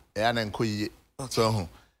ha ya na nkoyi. So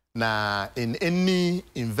na in any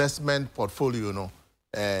investment portfolio no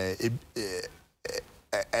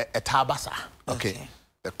etabasa. Okay.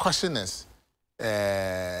 The question is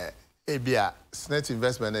Ebia SSNIT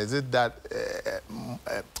investment, is it that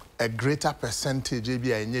a greater percentage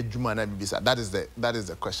Ebia in Juma na bibisa? That is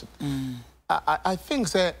the question. I think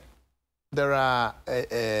say there are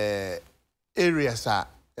areas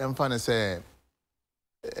I'm trying to say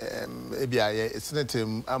Ebia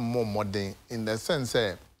SSNIT more modern in the sense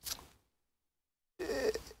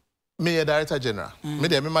me a director general. Me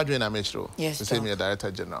dey me madwin na me sure. Yes. Say me a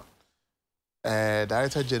director general.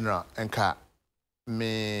 Director general enka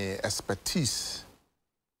me expertise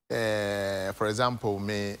for example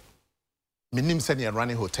me nim send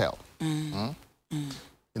running hotel in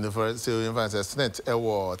the first so in fact SSNIT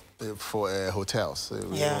for hotels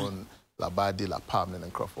we own Labadi, La Palm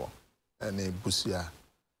and Crawford and Busia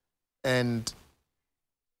and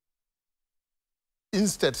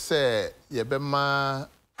instead say yebema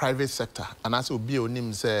private sector and as obi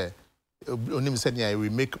onim say we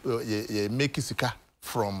make isika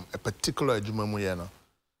from a particular adwuma ye no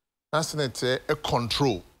SSNIT a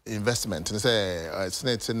control investment and say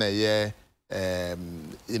SSNIT na ye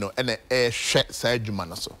and a share side adwuma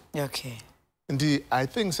no so okay and I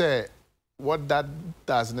think say what that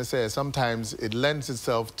does and say sometimes it lends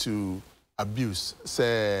itself to abuse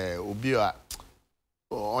say obi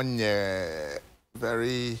on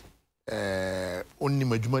very onni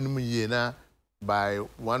adwuma no mu ye na by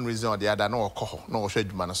one reason or the other no okoho no hwe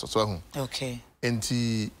adwuma no so okay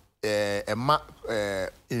enti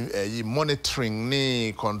monitoring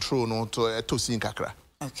ni control no to sin kakra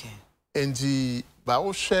okay enti ba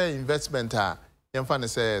wo share investment yemfa ne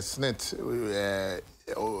say SSNIT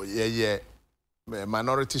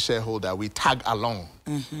minority shareholder we tag along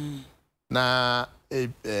na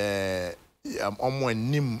omo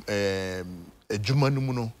anim adwuma no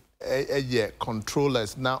mu no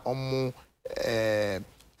controllers na omo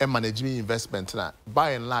managing investment na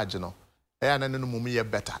by and large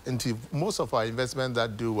better. And most of our investments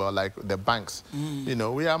that do well, like the banks,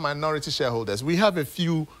 we are minority shareholders. We have a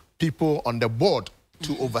few people on the board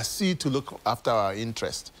to oversee, to look after our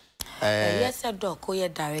interest. Yes, sir, Doc, you're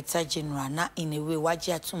Director General. Now, in a way, what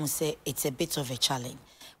you have to say, it's a bit of a challenge.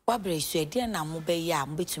 What brace you dear na mube ya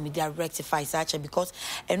to me rectify such because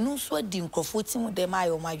and no so dim crofooting them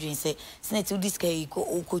my dream say SSNIT this guy go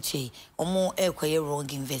okoche omo wrong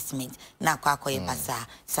investment na kwakoye pasa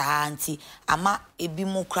sa anti ama ebi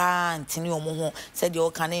mo kra antini omo ho said you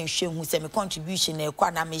can nhwe hu say me contribution e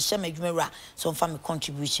kwa na me hye madwumara so mfa me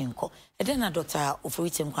contribution ko e den na Dr.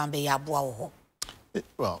 Ofori-Tenkorang be ya aboa wo ho.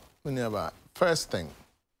 Well, first thing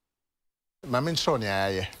my main show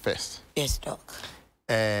first. Yes, Doc.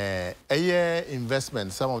 A year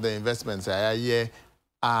investment, some of the investments a year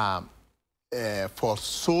for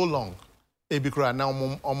so long. Ebikura now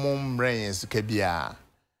brains kebia.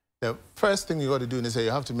 The first thing you got to do is say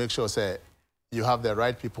you have to make sure say you have the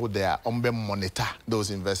right people there monitor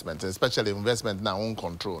those investments, especially investment now own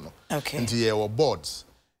control. No? Okay. Into your boards,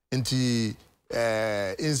 into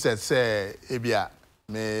instead say ebia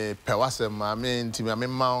me pewasem I mean to me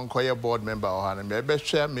ma koye board member or me be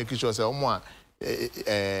share making sure say omo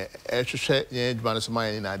share ye adwuma so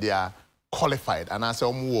man na they are qualified and I say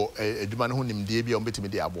omo adwuma no nim de bia ombetimi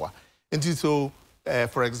de aboa. Into so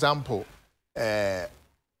for example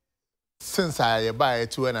since I buy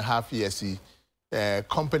 2.5 years,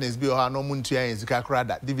 companies be no muntia in zika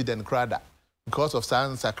krada, dividend krada. Because of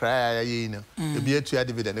science, I cry, you be a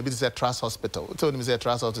dividend. Maybe it's a trust hospital. Told me say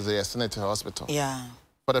trust hospital is a SSNIT hospital. Yeah.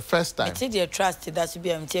 For the first time. It's a trust that should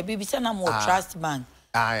be MT. Bibi say na more trust bank.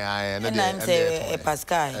 Aye. And I'm say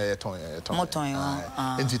Pascal.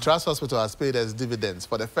 And the trust hospital has paid us dividends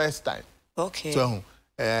for the first time. Okay. So,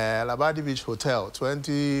 Labadi Beach Hotel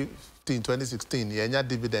 2016, yeah,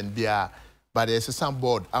 dividend bia, but there's some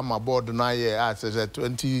board. I'm a board now, yeah,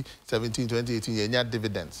 2017, 2018, yeah,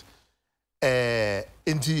 dividends.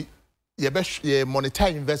 Into you monitor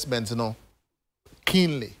investments,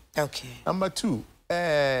 keenly. Okay. Number two,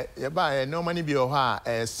 buy no money be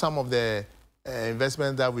some of the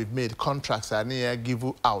investments that we've made, contracts are near give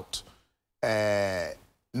out.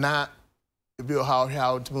 Now, be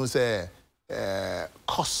how to say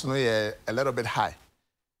costs no a little bit high.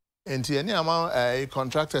 And any amount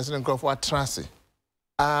contractors and for trust.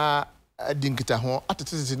 Dinkita ho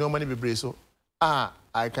at no money be breso.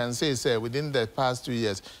 I can say within the past 2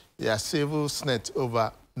 years, there are civil SSNIT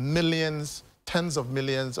over millions, tens of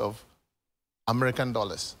millions of American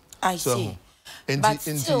dollars. I see. But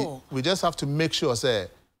still, we just have to make sure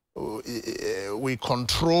we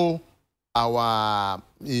control our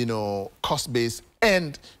cost base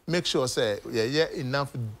and make sure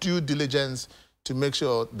enough due diligence to make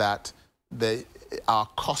sure that our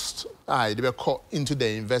cost into the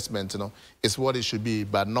investment is what it should be,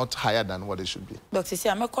 but not higher than what it should be. Doctor, see,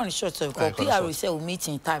 I'm not sure so because PR say we meet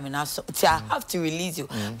in time and I have to release you.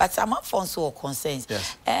 But I'm not for so concerns.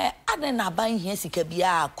 Yes. I don't buying here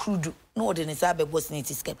sikabia crude no the nesabe boss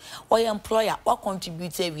SSNIT or your employer or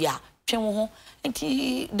contribute we are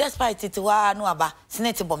despite it wa no aba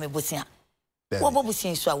SSNIT bomb bosia. What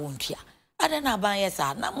bobusin so won't here. I don't buy yes,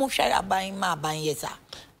 na mo share buying ma buying yes.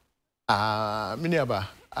 Miniaba,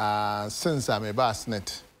 since I'm a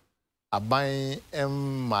SSNIT, I buy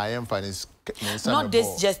my emphasis. Not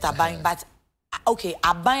this just a buying, but okay,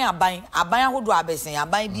 I buy who do I be saying, I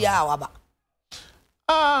buy the hour.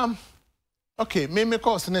 Okay, me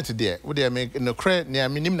call SSNIT there. Would they make no credit near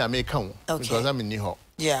minimum make count because I'm in New York.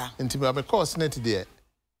 Yeah. Until I call SSNIT there.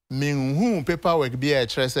 Mean whom paperwork be a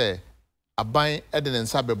tresse. I buy Eden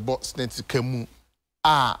Sabe bought SSNIT Kemu.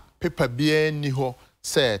 Paper be New York.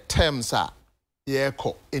 Say terms are yeah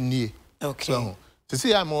ko eni. Okay. So to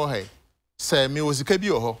see I'm all hey. Say me was a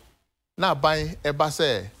ho. Now buy a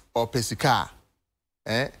basse or pesika.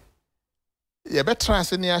 You better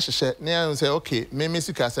transfer near and say okay, me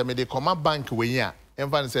mesika say me de come bank we ya.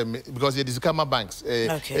 Everyone say because you discover banks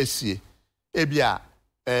okay. Ebia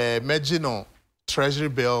marginal treasury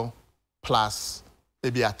bill plus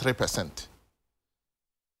maybe 3%.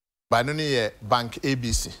 But no bank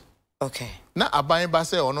ABC. Okay. Na aban ba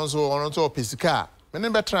say ono so pesika. Me ne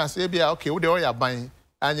be transfer bia okay, we dey o ya ban.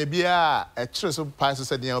 Anya bia e kire so price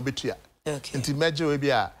so dey obetua. Okay. Nti meje we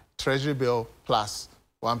bia treasury bill plus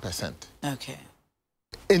 1%. Okay.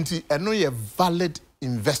 Nti eno ye valid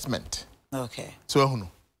investment. Okay. So ehunu.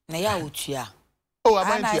 Na ya utua. Oh,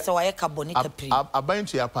 aban tu. So waye carbonic capri. Aban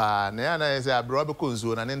tu ya pa. Na ya na say abro be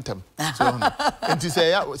konzo na ntem. So ehunu. Nti say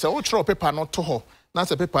ya say wo tro paper no to ho. Na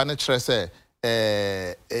say paper no kire say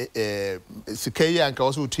sikaya anka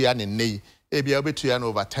also tuya ne nei ebia obetuya no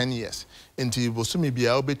over 10 years nti bosumi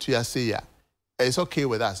bia obetuya say ya it's okay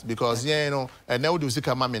with us because na wo do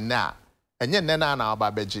sika ma me na enye nne na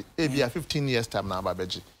aba beji ebia 15 years time na aba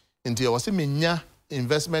beji nti wo se menya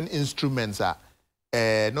investment instruments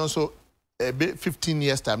no so 15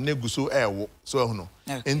 years time na guso ewo so ehunu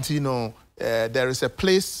nti there is a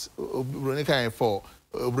place for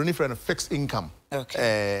friend fixed income.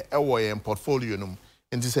 Okay. In portfolio num.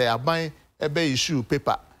 And say I buy issue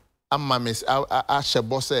paper. Amma miss ashe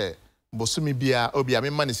bosse bosumi bia obia me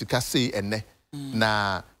mani sika say ene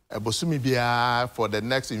na bosumi bia for the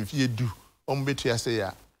next in few do ombetu say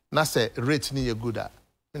ya na say rate ni ye good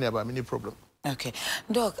many problem. Okay.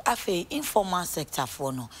 Doc, afe informal sector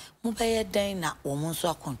for no mo be den na wo mo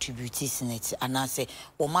so contribute SSNIT and I say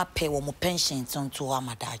wo ma pay wo mo pension to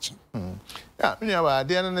amadachi. Yeah, me aba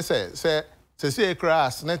dey na say say cry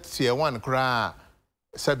SSNIT tier 1 cry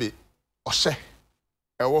sabi oshe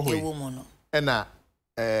ewo hoyi ena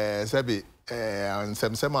sabi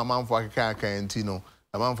nsem amanfo akeka kan ntino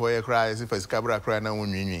amanfo ye cry si fasika cry na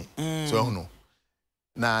wonwinwi so hu no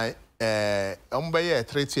na ombaye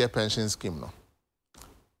 3-tier pension scheme no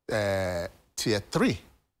tier 3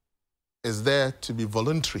 is there to be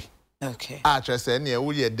voluntary. Okay. Just say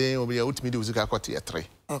we ye den obi ye utimi di uzika ko tier 3.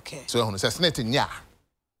 Okay. So hu no SSNIT nya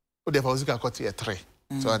o de fa uzika ko tier 3.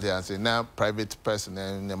 So they say now private person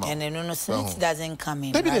and no SSNIT doesn't come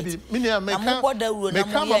in. Maybe me come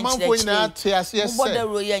manfo ina te ase ese. Border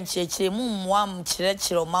road yan chechire mu mwam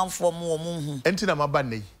chirechire manfo mu hu. Enti na maba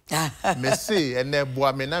nei. Me say ene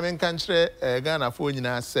boa me na me kan kire Ghana fo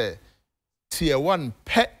nyina say tier 1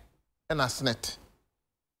 pe na SSNIT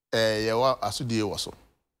ye wa asudie wo so.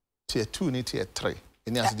 Tier 2 ni tier 3.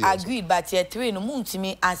 Agreed, but tier 3 no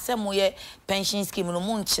muntimi asem ye pension scheme no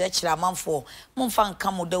munchirechira manfo mumfa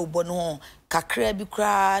nka mo da ubo no ho kakra bi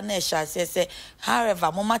kra na ehya se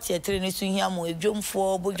however mo tier 3 ni so hia mo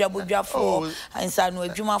edwomfo bodwabodwafo ansa no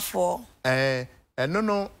adwumafo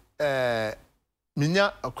no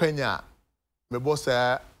minya akwanya me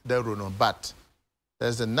bossa dero no but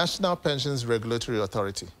there's the National Pensions Regulatory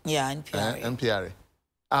Authority. Yeah, NPRA.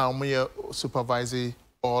 We supervising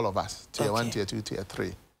all of us, tier 1, tier 2, tier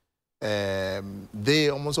 3. They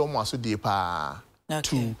almost deep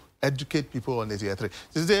to educate people on the tier 3.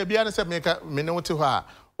 This is be honest, me know to her,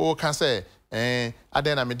 or can say,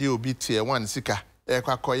 Adena me do be tier 1 sika,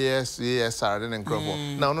 CSR, then crumble.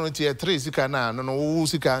 Now, no tier 3 sika na, no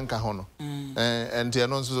sika anka hono. And tier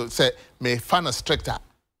no say, may fan a stricter.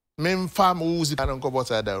 Men farm who's I don't go about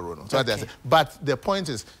that road. So but the point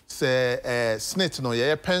is, say SSNIT no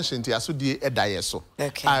your pension to asudi edayeso.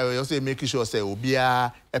 I will also make sure say obi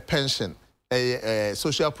a pension, a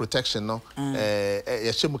social protection no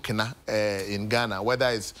yeshemukena in Ghana, whether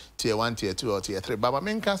it's tier 1, tier 2, or tier 3. But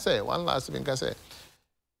men can say one last thing can say,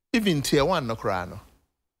 even tier 1 no krano.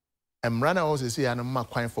 Rana also say I'm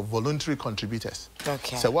quite for voluntary contributors.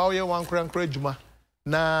 Okay. So while you one kran juma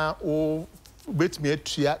na o bet me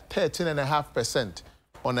 13.5%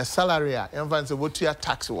 on a salary and what your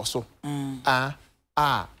tax was so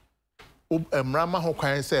mrama ho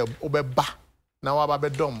kwan say obeba na wa ba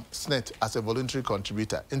bedom SSNIT as a voluntary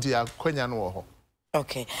contributor into your kwanya no ho.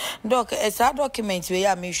 Okay. Doc, it's a document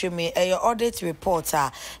where me show me your audit report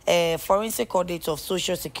forensic audit of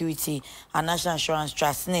Social Security and National Insurance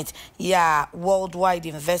Trust SSNIT. Yeah, Worldwide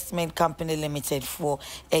Investment Company Limited for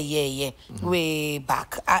a year. Way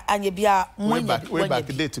back. And you be way back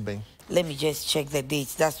the date bang. Let me just check the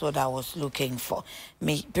dates. That's what I was looking for.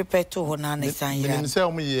 Me prepare to honane san ya. Me say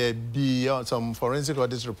me be some forensic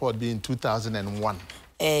audit report be in 2001.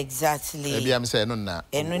 Exactly. Maybe I'm saying no na.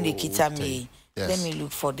 Eno ni kita me. Yes. Let me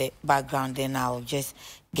look for the background, then I'll just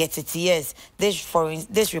get it. Yes,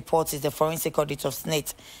 this report is the forensic audit of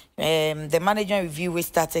SSNIT. The management review, which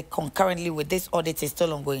started concurrently with this audit, is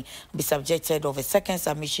still ongoing. Be subjected of a second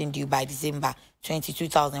submission due by December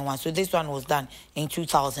 2001. So this one was done in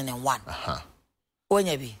 2001. When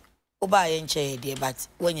you be? Oba yenche there, but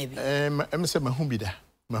when you be? I'm say mahubida.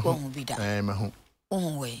 Mahubida. Mahu.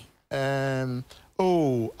 Way.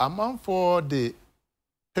 Amount for the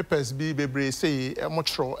papers be say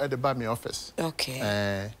much at the Bami office.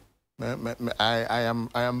 Okay. I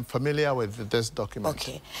am familiar with this document.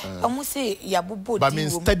 Okay. I say yabubo. But I mean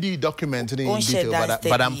study document in detail,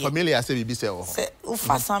 but I'm familiar. I say say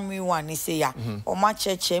ufa sami one say ya. O ma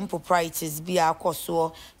church proprietors be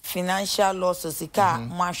akoso financial losses ka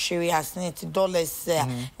mashiri SSNIT dollars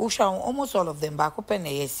almost all of them back open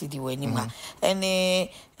a CD wenima. Any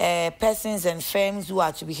persons and firms who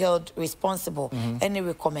are to be held responsible. Any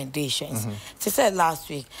recommendations? She said last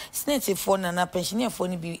week, SSNIT for na pensioner for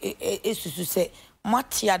ni be is to say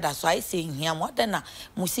Matia da so I say here more than na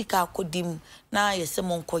musika kodim na yese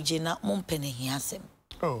mon koje na mon pene hiasem.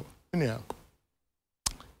 Oh, yeah.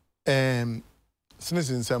 SSNIT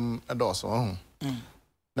in some adoso.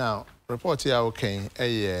 Now, report here okay,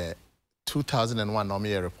 a 2001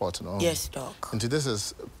 normal report. No? Yes, Doc. And this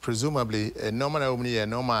is presumably a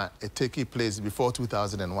normal it taking place before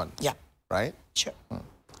 2001. Yeah. Right? Sure.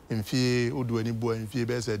 In fee, would do any boy in fee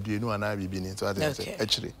best do you know and I be been so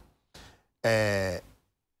actually.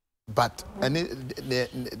 But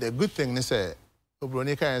the good thing is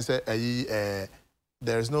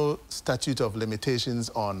there is no statute of limitations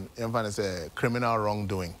on criminal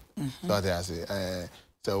wrongdoing. So they say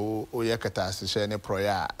so we yakata se share ne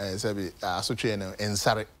proya say asotwe ne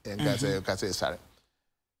ensare enka say sare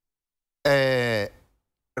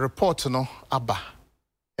report no aba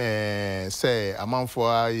say a month for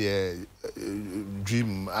a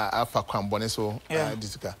dream alpha kwambone so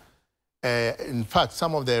disika. In fact,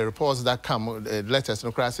 some of the reports that come, letters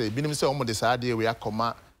no crass say, binim say almost this idea we are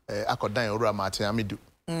comma akodan ora Martin Amidu.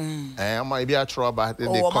 Might be a trouble the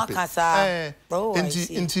copy.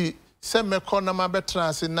 Inti say me corner my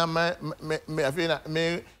betrans in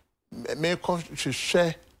me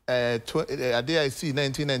share idea I see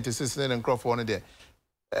 1996 and crop one there.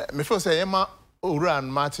 Me first say Emma Ura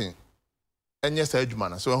Martin and yes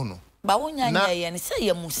Edgeman so no. Ba wonya nya ye say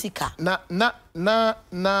ye musika. Na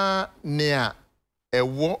nea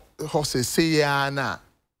ewo hose say ya na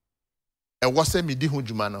ewo se me di ho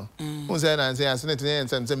dwuma no. Won say na say SSNIT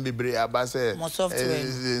nsem bebre aba say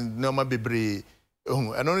no ma bebre.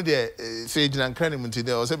 Eno de say gina nkran mu nti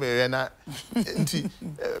de o say be na nti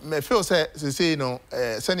me feel say no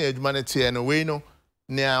say na adwuma ne tie no we no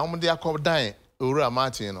nea omde akodan Ura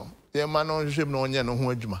Martin no. Ye ma no hwehwem no onye no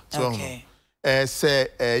ho adwuma. So say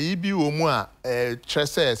yibi wo mu a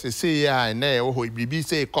trese say ya na e wo ho bibi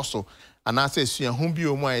say koso ana say sua ho bi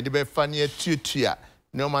wo mu a de be fa ne atuatua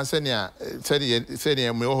no man say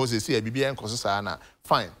ne me wo ho say bibi en koso sa na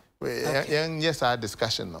fine yes our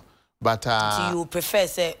discussion no but do you prefer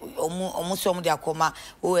say omo so omo de akoma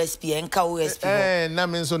OSP enka OSP na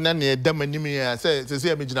me so na ne da manimi a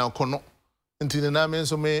say me gina kono nti na me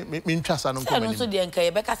so me ntwasa no kono so de enka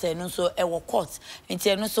ye beka say no so e wo court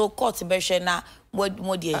nti no so court be hwe na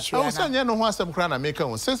mo de ehwe na o so nye no ho asem kra na me ka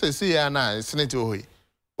ho say ya na SSNIT o hoyi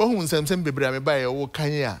o hu nsem bebre me ba ye wo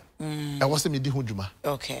kan ya e wo se me di ho dwuma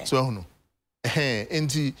okay so hu no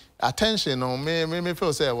nti attention no me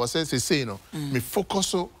feel say was say no me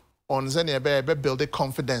focus on zania be build a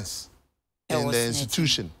confidence in the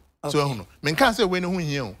institution so hu no me kan say we no hu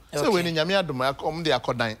hia o say we ni nyame adom de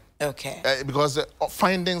akodan. Okay. Because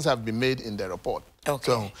findings have been made in the report.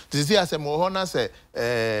 Okay. So this is as a mohona say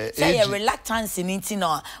a reluctance in it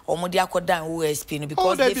no omodia kodan OSP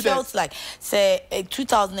because they felt like say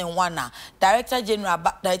 2001 Director General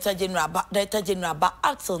up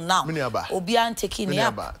till now obian taking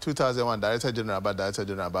up 2001 Director General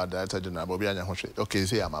obian hwehwe okay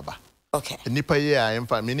say amaba. Okay. Nipa ye a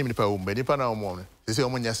emfa me nipa wo mbe nipa na omo no say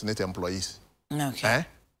omo nya SSNIT employees. Okay.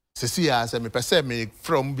 See, I said, me perceive me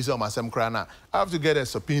from Bissau Masem Krana. I have to get a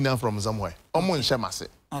subpoena from somewhere.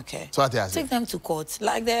 Okay. So I take them to court,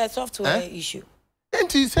 like the software issue.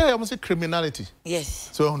 And he say, I must say criminality. Yes.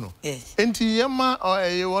 So no. Yes. And he yama or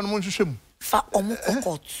a 1 month shim. Fa omo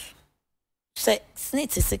court. Say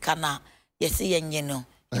SSNIT is kana. Yes, ye no.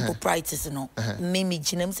 Proprietors no. Mimi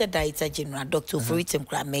Jinem said Director General Dr.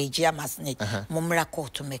 Ofori-Tenkorang Major SSNIT. Momra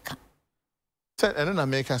court to make. Say, and then I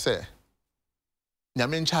make her say.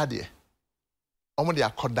 Nyame nchade omo de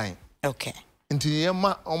akodan okay nti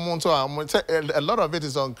yema omo so a lot of it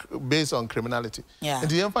is based on criminality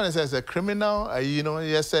nti yem fan say a criminal you know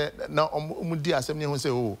yes na omo di asem ne ho say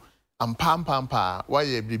oh ampa why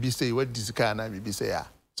you bibi say what disika na bibi say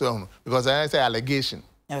so because I say allegation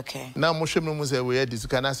okay now mo hwem no mo say we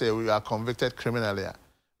disika na say we are convicted criminally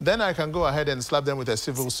then I can go ahead and slap them with a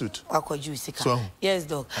civil suit. So, yes,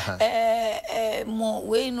 though. More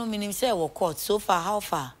we no meaning say we court so far. How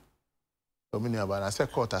far? I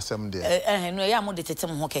said court asem there. No, ya mo de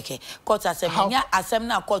tetem ho keke. Court asem nya asem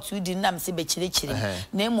na court we di nam se be chire.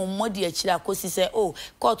 Na emo mo de achira akosi say oh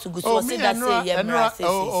court go so say that say ye mra say.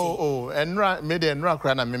 Enra me de enra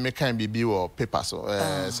kra na me kan bibi wo paper so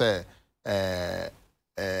say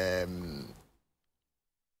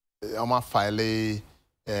Oma file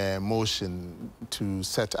motion to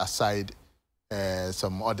set aside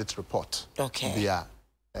some audit report. Okay. Yeah.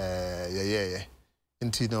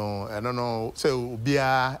 Intino, I don't know. So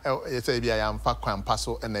bia, say bia am fa kwan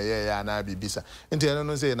paso and na bibisa. Intino, I don't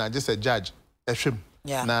know say na just a judge.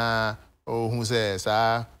 Yeah. Na who says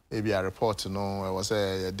maybe a report no was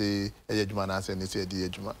a day a judgment as any say the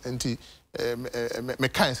judgment. Inti me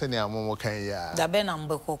kind say na mo kan ya. Da be na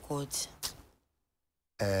mbeko court.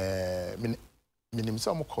 Minim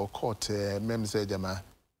some court mem say jama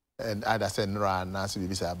and either say nra na so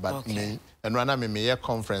bibisa but me and rana me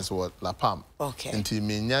conference was La Palm. Okay. Until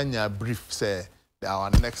me nyanya brief say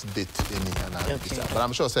our next date in Ghana. But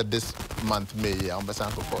I'm sure said this month May on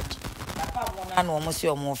Besan court. And almost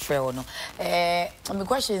your more fair no. My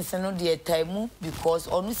question is no the time because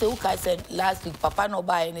on say who said last week Papa no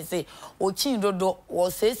buy and say Ochin Dodo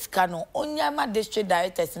was says cano onyama district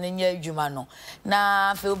directors in adwuma no.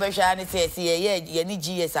 Na feel better and say ye ni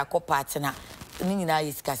GS a co-partner. Ni na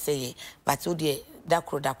is ka say but o de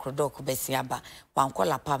dakro dok besiaba wan call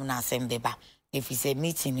apam na asem beba if he say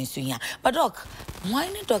meeting in sunya. But doc, why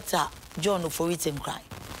not Dr. John Ofori-Tenkorang?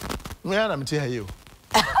 Me na me tell you.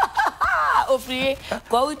 Ofri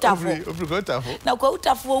kwa utafo. Ofri kwa utafo. Na kwa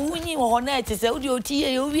utafo wunyi wo na te se odi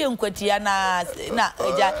otie ye owie nkwatia na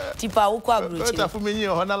eja tipa wo kwa abrochi. Utafo menyi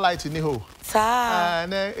ho na light ni ho. Sa.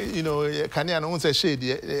 Na you know kania no say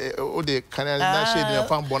shade o de kania na shade na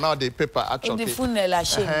pambo na the paper actually. The funeral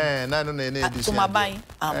shade. Na no na edisi. To maban.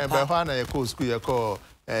 Be ho na ye call school ye call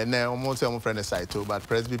na almost am friend site but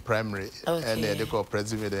Presby primary and they call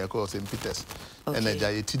Presby they call St. Peters and then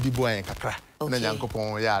ya tidi boy kakra na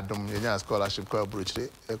nyankopon ya adom ya scholarship call brochre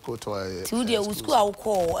e ko to ti the school I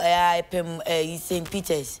call pem St.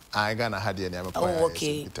 Peters I gonna had ye na me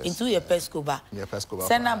okay into your pescoba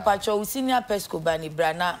send am pacho senior pescoba ni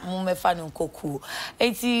brana mo mefa no nkoku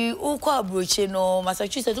enti u call brochre no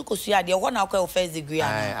Massachusetts u kosu ya de ho na call first degree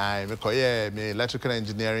I me call me electrical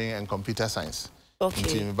engineering and computer science.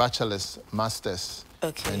 Okay. Bachelor's, master's,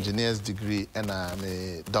 engineer's degree, and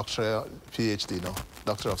a doctoral PhD,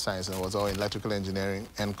 Doctor of Science, and was all in electrical engineering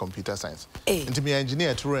and computer science. And to be an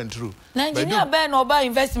engineer through and through. Engineer Ben or buy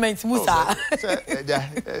investments, Musa.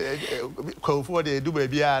 For the do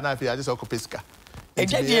baby, and I just occupesca.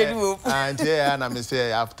 And I'm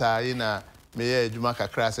say after me Jumaka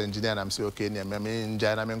class engineer, and I'm say okay, me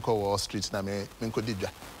Jana Menko Wall Street, na me Menko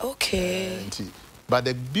Didja. Okay. But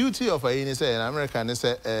the beauty of in America is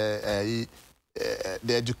the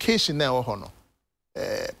education now,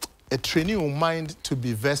 a training your mind to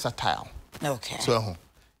be versatile. Okay. So,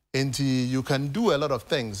 and you can do a lot of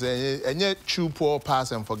things, and yet chew, poor,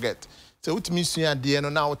 pass, and forget. So, what means you are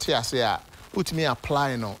now what me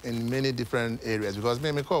applying in many different areas because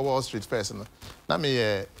me call Wall Street person. Now me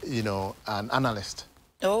an analyst.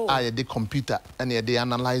 Oh. I the computer and they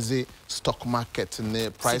analyze stock market and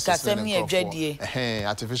the prices and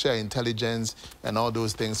artificial intelligence and all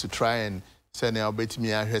those things to try and send me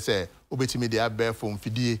say me they are bare from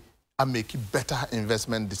fidie and make better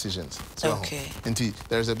investment decisions. So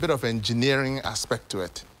there's a bit of engineering aspect to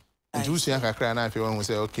it. And you see if you want to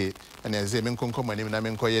say okay and then say me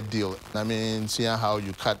deal. I mean see how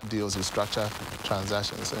you cut deals, you structure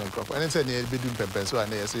transactions and it's a be doing pepper so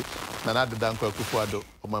and say na do dan kwa kufuado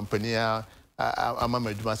omampania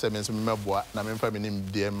amamaduma se me so meboa na me mfa me nim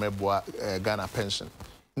de meboa Ghana pension.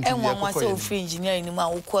 And one was so free engineering in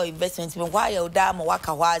my call investment why you da mo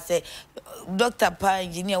waka wa say doctor pa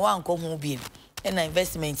engineer wan ko hu bi. And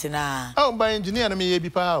investment na by engineer na me be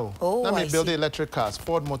pa na me build electric cars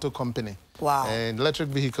Ford Motor Company and electric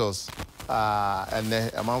vehicles and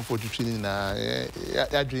amount for training na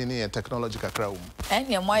ya dream technology kakra and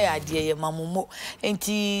ya moya ade ye mamumo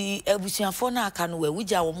enti ebusuafo na aka no we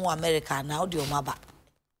wugya wo mo America na audio maba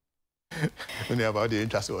when about the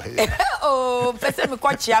interest here oh person me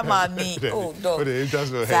kwachia mami oh dog the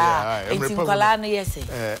interest here enti kwala no yese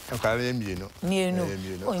kwala emienu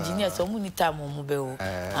oh engineer so mu ni time mo be o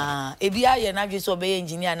ebi aye na dwe so be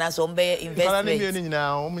engineer na so be investment kwala emienu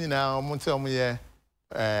nyina mo tell me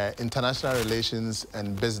international relations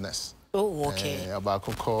and business. Oh, okay. About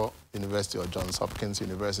Coco University or Johns Hopkins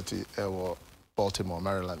University or Baltimore,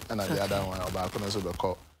 Maryland, and the other one about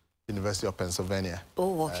Coco University of Pennsylvania.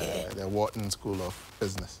 Oh, okay. The Wharton School of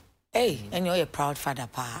Business. Hey, and you're a proud father,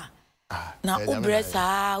 pa. Now,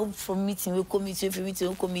 from meeting, we come meeting, from meeting,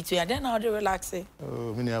 we come meeting, and then how they relax.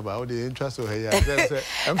 Oh, many about the interest of here.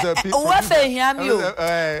 What's saying here, me?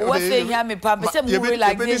 What's saying here, me? Papa, some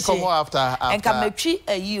relaxation. And come make tree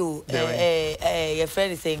you, your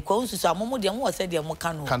friend is saying, "Close to some moment, the more said the more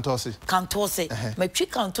cantosi. Make tree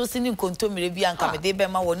cantosi in contour, maybe, and come a day by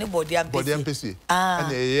my one body and PC.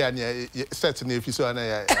 And certainly if you saw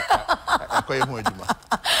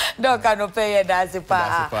Don't cannot pay that's a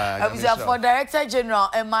pa. For Director General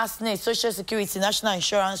SSNIT, Social Security, National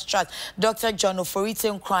Insurance Trust, Dr. John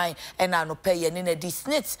Ofori-Tenkorang, and I no pay and in a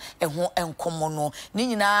SSNIT and common.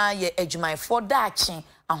 Nina ye ejumai for dachi.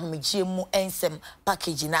 Ahomegye mu ensem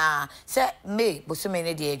package na se me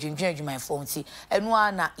bosome de adwendwen phone ti eno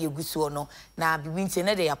ana yegusuo no na bibinti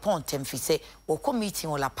ne de yapon temfi se wo committee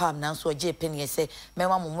wo la pam na so je penie se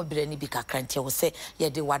mema momo bere ni bi kakrante wo se ye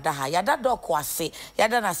de wada ha yada doko ase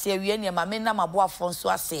yada na se awie ne ma me na maboafo nso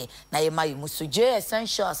ase na ye ma yimu so je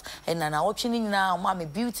essentials ena na wotwe ni nyina ma me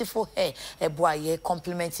beautiful hair eboa ye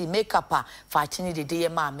complimentary makeup a fa chini de ye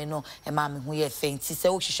ma me no e ma me hu ye fenti se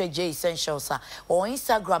wo hwehwe je essentials a o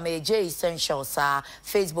Instagram J Essentials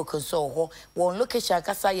Facebook and so ho won location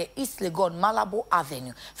kasa ye East Legon Malabo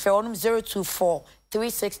Avenue phone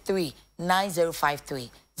 024-363-9053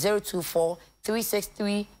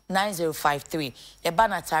 024-363-9053 e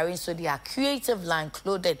banatari so they are creative line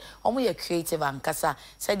clothing omo ye creative and kasa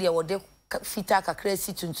said ye wo de fita kakra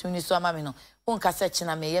si tuntum ni so ama me no on kasa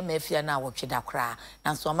china me ye mafia na wo tweda kra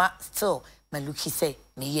na so ama still Maluki say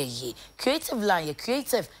me ye. Creative line, ye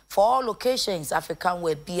creative for all locations. African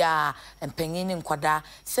wear bia and penguin in quada.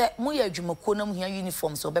 Say muya jumokona muya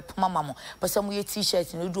uniform so be mama. But some we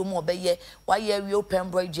t-shirts and you do more be ye. Why ye we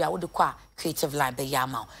open broid ya with the qua creative line be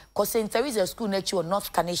yama. Cause in there is a school nature or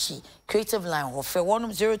North Kaneshi creative line or for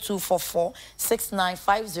 10244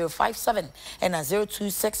 695057 and a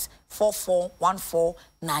 0264414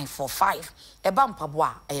 a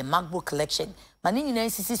bumpa a MacBook collection. Manini na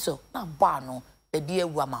nsisi so na ba no baby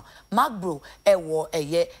ewu ama Macbro ewo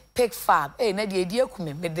eye pig farm na de edi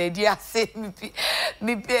akume me de edi ase mi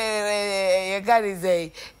ye gari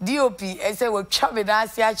say DOP say we twa me na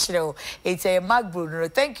ase a kire it's a Macbro no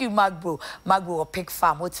thank you Macbro pig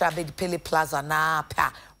farm what be the Pele Plaza na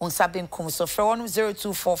pa on sabin kum so for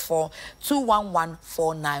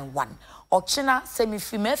 02442111491 Ochina semi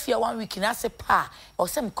female 1 week na se pa o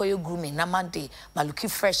sem koyo grooming na Monday maluki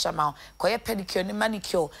fresh amount koyo pedicure ni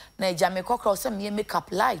manicure na eja me kokra o sem ye makeup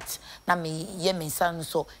light na me ye me san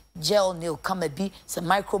so gel nail kama bi se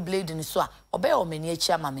microblade ni so a obe o mani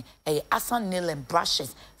echi ama me asan nail and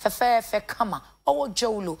brushes fe kama owo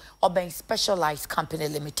jolo oben specialized company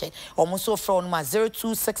limited almost from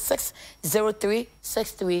 0266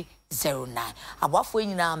 036309 abafo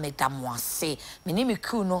nyina medam wase menimi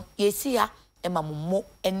ku no yesi ya emamomo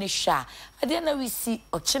ene hwa ade na we si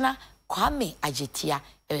ochina kwame ajetia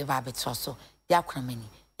eba beto so yakuna mani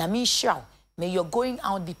na me show may your going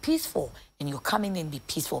out be peaceful and your coming in be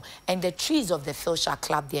peaceful and the trees of the field shall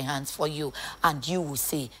clap their hands for you and you will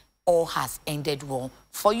say all has ended well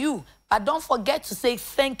for you. But don't forget to say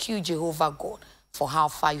thank you, Jehovah God, for how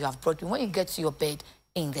far you have brought me when you get to your bed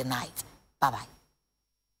in the night. Bye-bye.